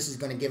 I think this is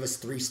going to give us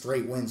 3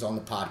 straight wins on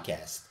the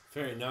podcast.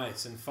 Very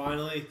nice. And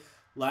finally,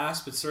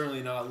 last but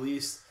certainly not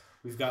least,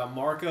 we've got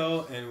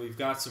Marco, and we've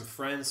got some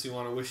friends who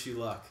want to wish you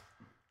luck.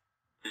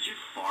 Did you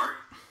fart?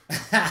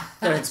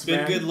 It's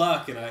been good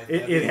luck, and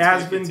it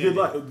has been good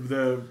luck.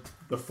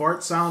 The fart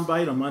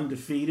soundbite, I'm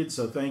undefeated,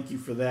 so thank you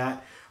for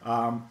that.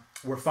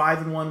 We're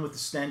 5-1 with the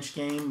stench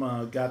game.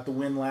 Got the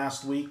win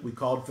last week. We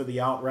called for the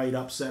outright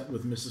upset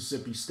with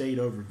Mississippi State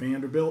over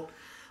Vanderbilt.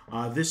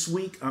 This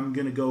week, I'm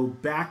going to go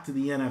back to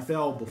the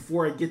NFL.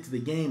 Before I get to the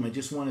game, I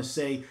just want to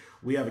say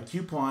we have a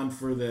coupon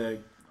for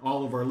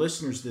all of our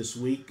listeners this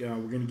week. We're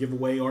going to give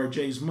away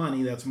RJ's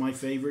money. That's my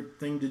favorite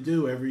thing to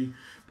do every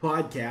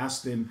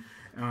podcast. And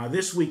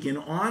This week, in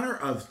honor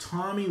of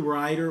Tommy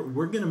Ryder,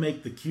 we're going to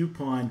make the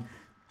coupon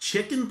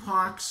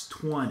Chickenpox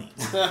 20.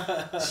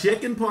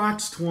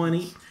 Chickenpox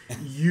 20.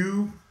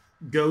 You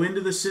go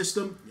into the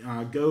system,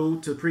 go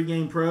to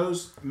Pregame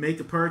Pros, make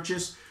a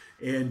purchase,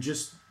 and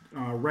just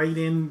write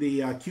in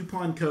the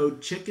coupon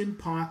code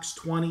Chickenpox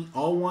 20,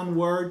 all one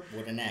word.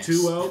 With an X.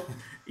 20.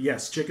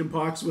 Yes,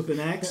 Chickenpox with an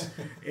X.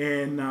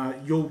 And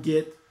you'll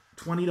get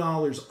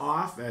 $20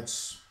 off.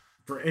 That's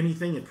for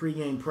anything at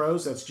Pregame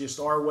Pros. That's just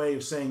our way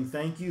of saying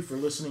thank you for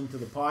listening to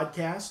the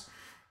podcast.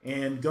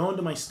 And going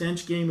to my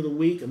stench game of the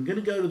week, I'm going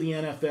to go to the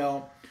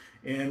NFL,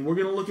 and we're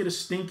going to look at a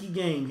stinky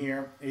game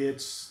here.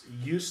 It's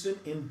Houston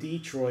and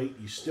Detroit.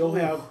 You still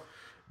have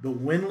the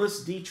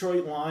winless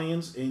Detroit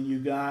Lions, and you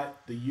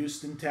got the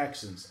Houston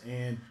Texans.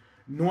 And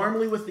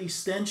normally with these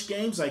stench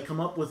games, I come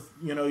up with,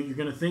 you're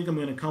going to think I'm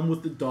going to come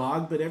with the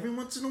dog, but every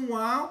once in a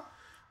while,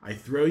 I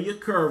throw you a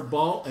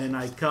curveball, and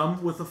I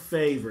come with a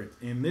favorite.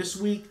 And this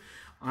week,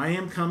 I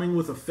am coming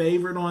with a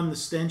favorite on the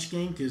stench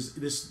game because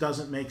this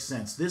doesn't make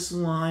sense. This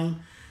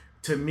line,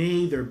 to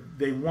me,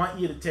 they want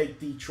you to take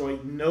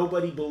Detroit.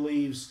 Nobody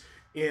believes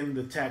in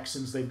the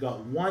Texans. They've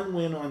got one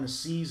win on the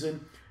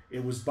season.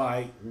 It was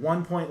by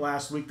 1 point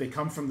last week. They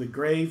come from the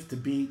grave to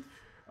beat,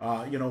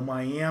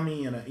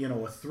 Miami in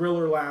a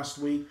thriller last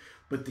week.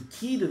 But the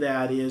key to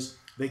that is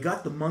they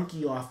got the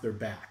monkey off their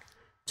back.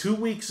 2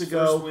 weeks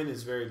ago. First win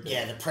is very big.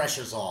 Yeah, the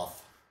pressure's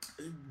off.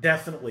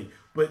 Definitely.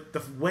 But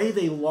the way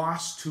they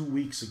lost 2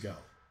 weeks ago,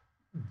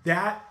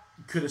 that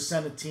could have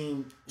sent a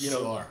team,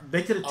 Sure.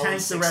 they could have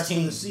tanked the rest of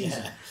the 16,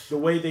 season. yeah. The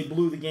way they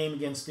blew the game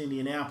against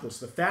Indianapolis.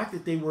 The fact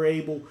that they were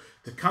able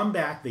to come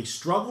back, they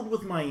struggled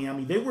with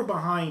Miami. They were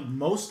behind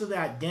most of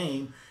that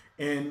game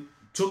and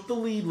took the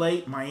lead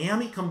late.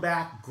 Miami come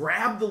back,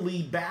 grabbed the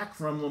lead back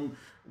from them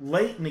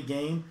late in the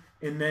game,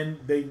 and then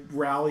they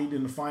rallied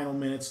in the final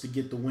minutes to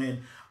get the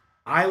win.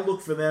 I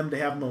look for them to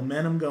have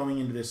momentum going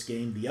into this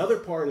game. The other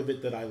part of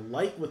it that I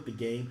like with the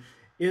game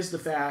is the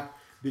fact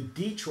that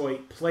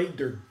Detroit played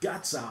their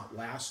guts out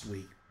last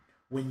week.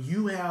 When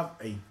you have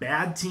a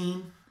bad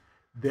team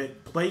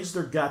that plays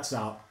their guts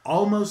out,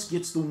 almost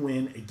gets the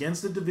win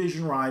against the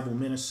division rival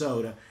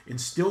Minnesota, and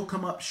still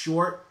come up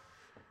short,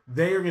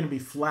 they are going to be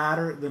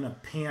flatter than a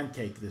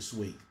pancake this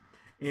week.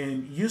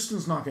 And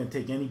Houston's not going to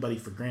take anybody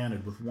for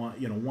granted with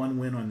one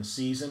win on the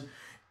season.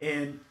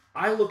 And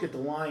I look at the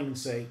line and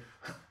say,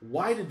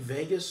 why did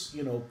Vegas,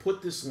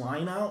 put this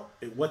line out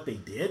at what they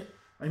did?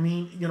 I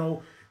mean,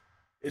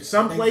 at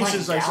some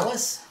places I saw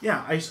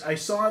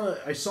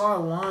a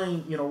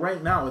line,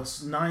 right now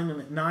it's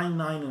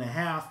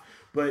 9.5,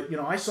 but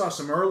I saw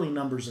some early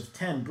numbers of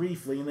 10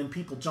 briefly, and then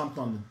people jumped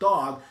on the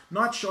dog.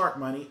 Not sharp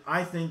money.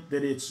 I think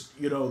that it's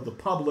the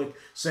public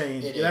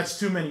saying that's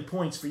too many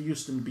points for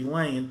Houston to be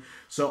laying.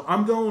 So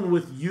I'm going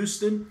with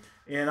Houston,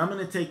 and I'm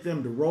going to take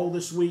them to roll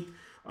this week.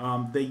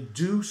 They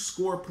do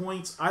score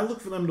points. I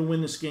look for them to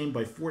win this game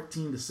by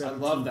 14 to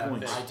 17 I love that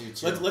points. pick. I do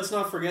too. Let's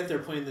not forget they're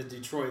playing the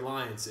Detroit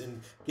Lions,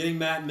 and getting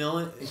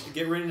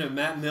get rid of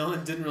Matt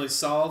Millen didn't really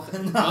solve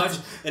much.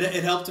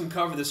 It helped him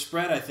cover the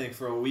spread, I think,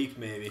 for a week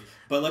maybe.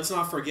 But let's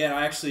not forget,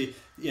 I actually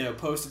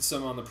posted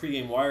some on the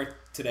pregame wire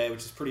today,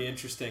 which is pretty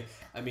interesting.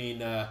 I mean,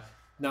 not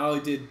only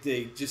did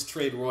they just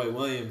trade Roy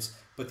Williams,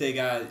 but they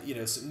got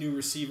some new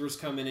receivers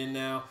coming in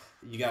now.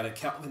 You got a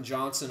Calvin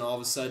Johnson all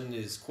of a sudden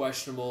is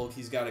questionable.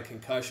 He's got a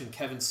concussion.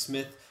 Kevin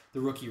Smith, the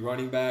rookie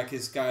running back,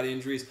 has got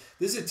injuries.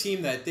 This is a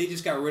team that they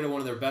just got rid of one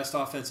of their best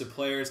offensive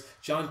players.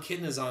 John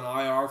Kitna is on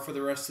IR for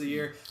the rest of the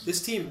year.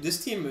 This team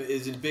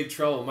is in big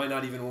trouble. Might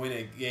not even win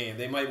a game.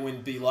 They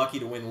might be lucky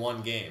to win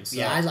one game. So.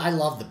 Yeah, I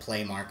love the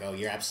play, Marco.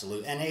 You're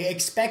absolute. And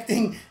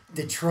expecting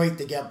Detroit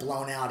to get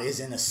blown out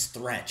isn't a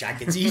stretch. I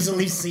could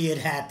easily see it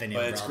happening.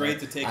 But it's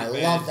great to take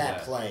advantage I love of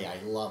that play.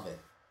 I love it.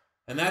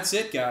 And that's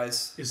it,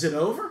 guys. Is it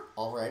over?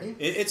 Already?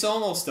 It's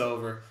almost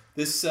over.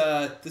 This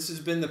has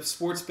been the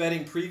Sports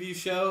Betting Preview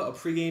Show, a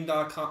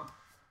pregame.com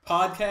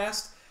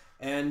podcast.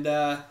 And,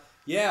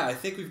 I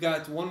think we've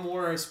got one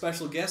more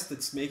special guest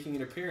that's making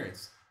an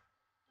appearance.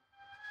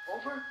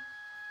 Over?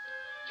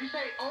 Did you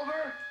say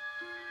over?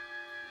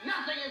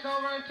 Nothing is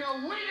over until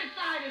we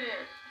decide it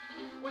is.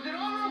 Was it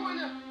over when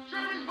the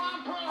Germans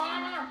bombed Pearl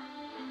Harbor?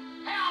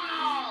 Hell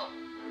no!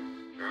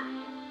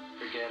 German,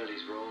 forget it,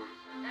 he's rolling.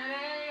 It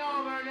ain't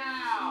over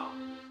now.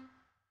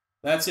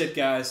 That's it,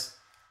 guys.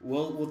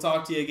 We'll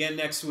talk to you again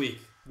next week.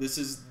 This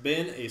has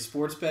been a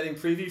Sports Betting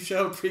Preview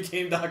Show,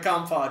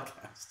 pregame.com podcast.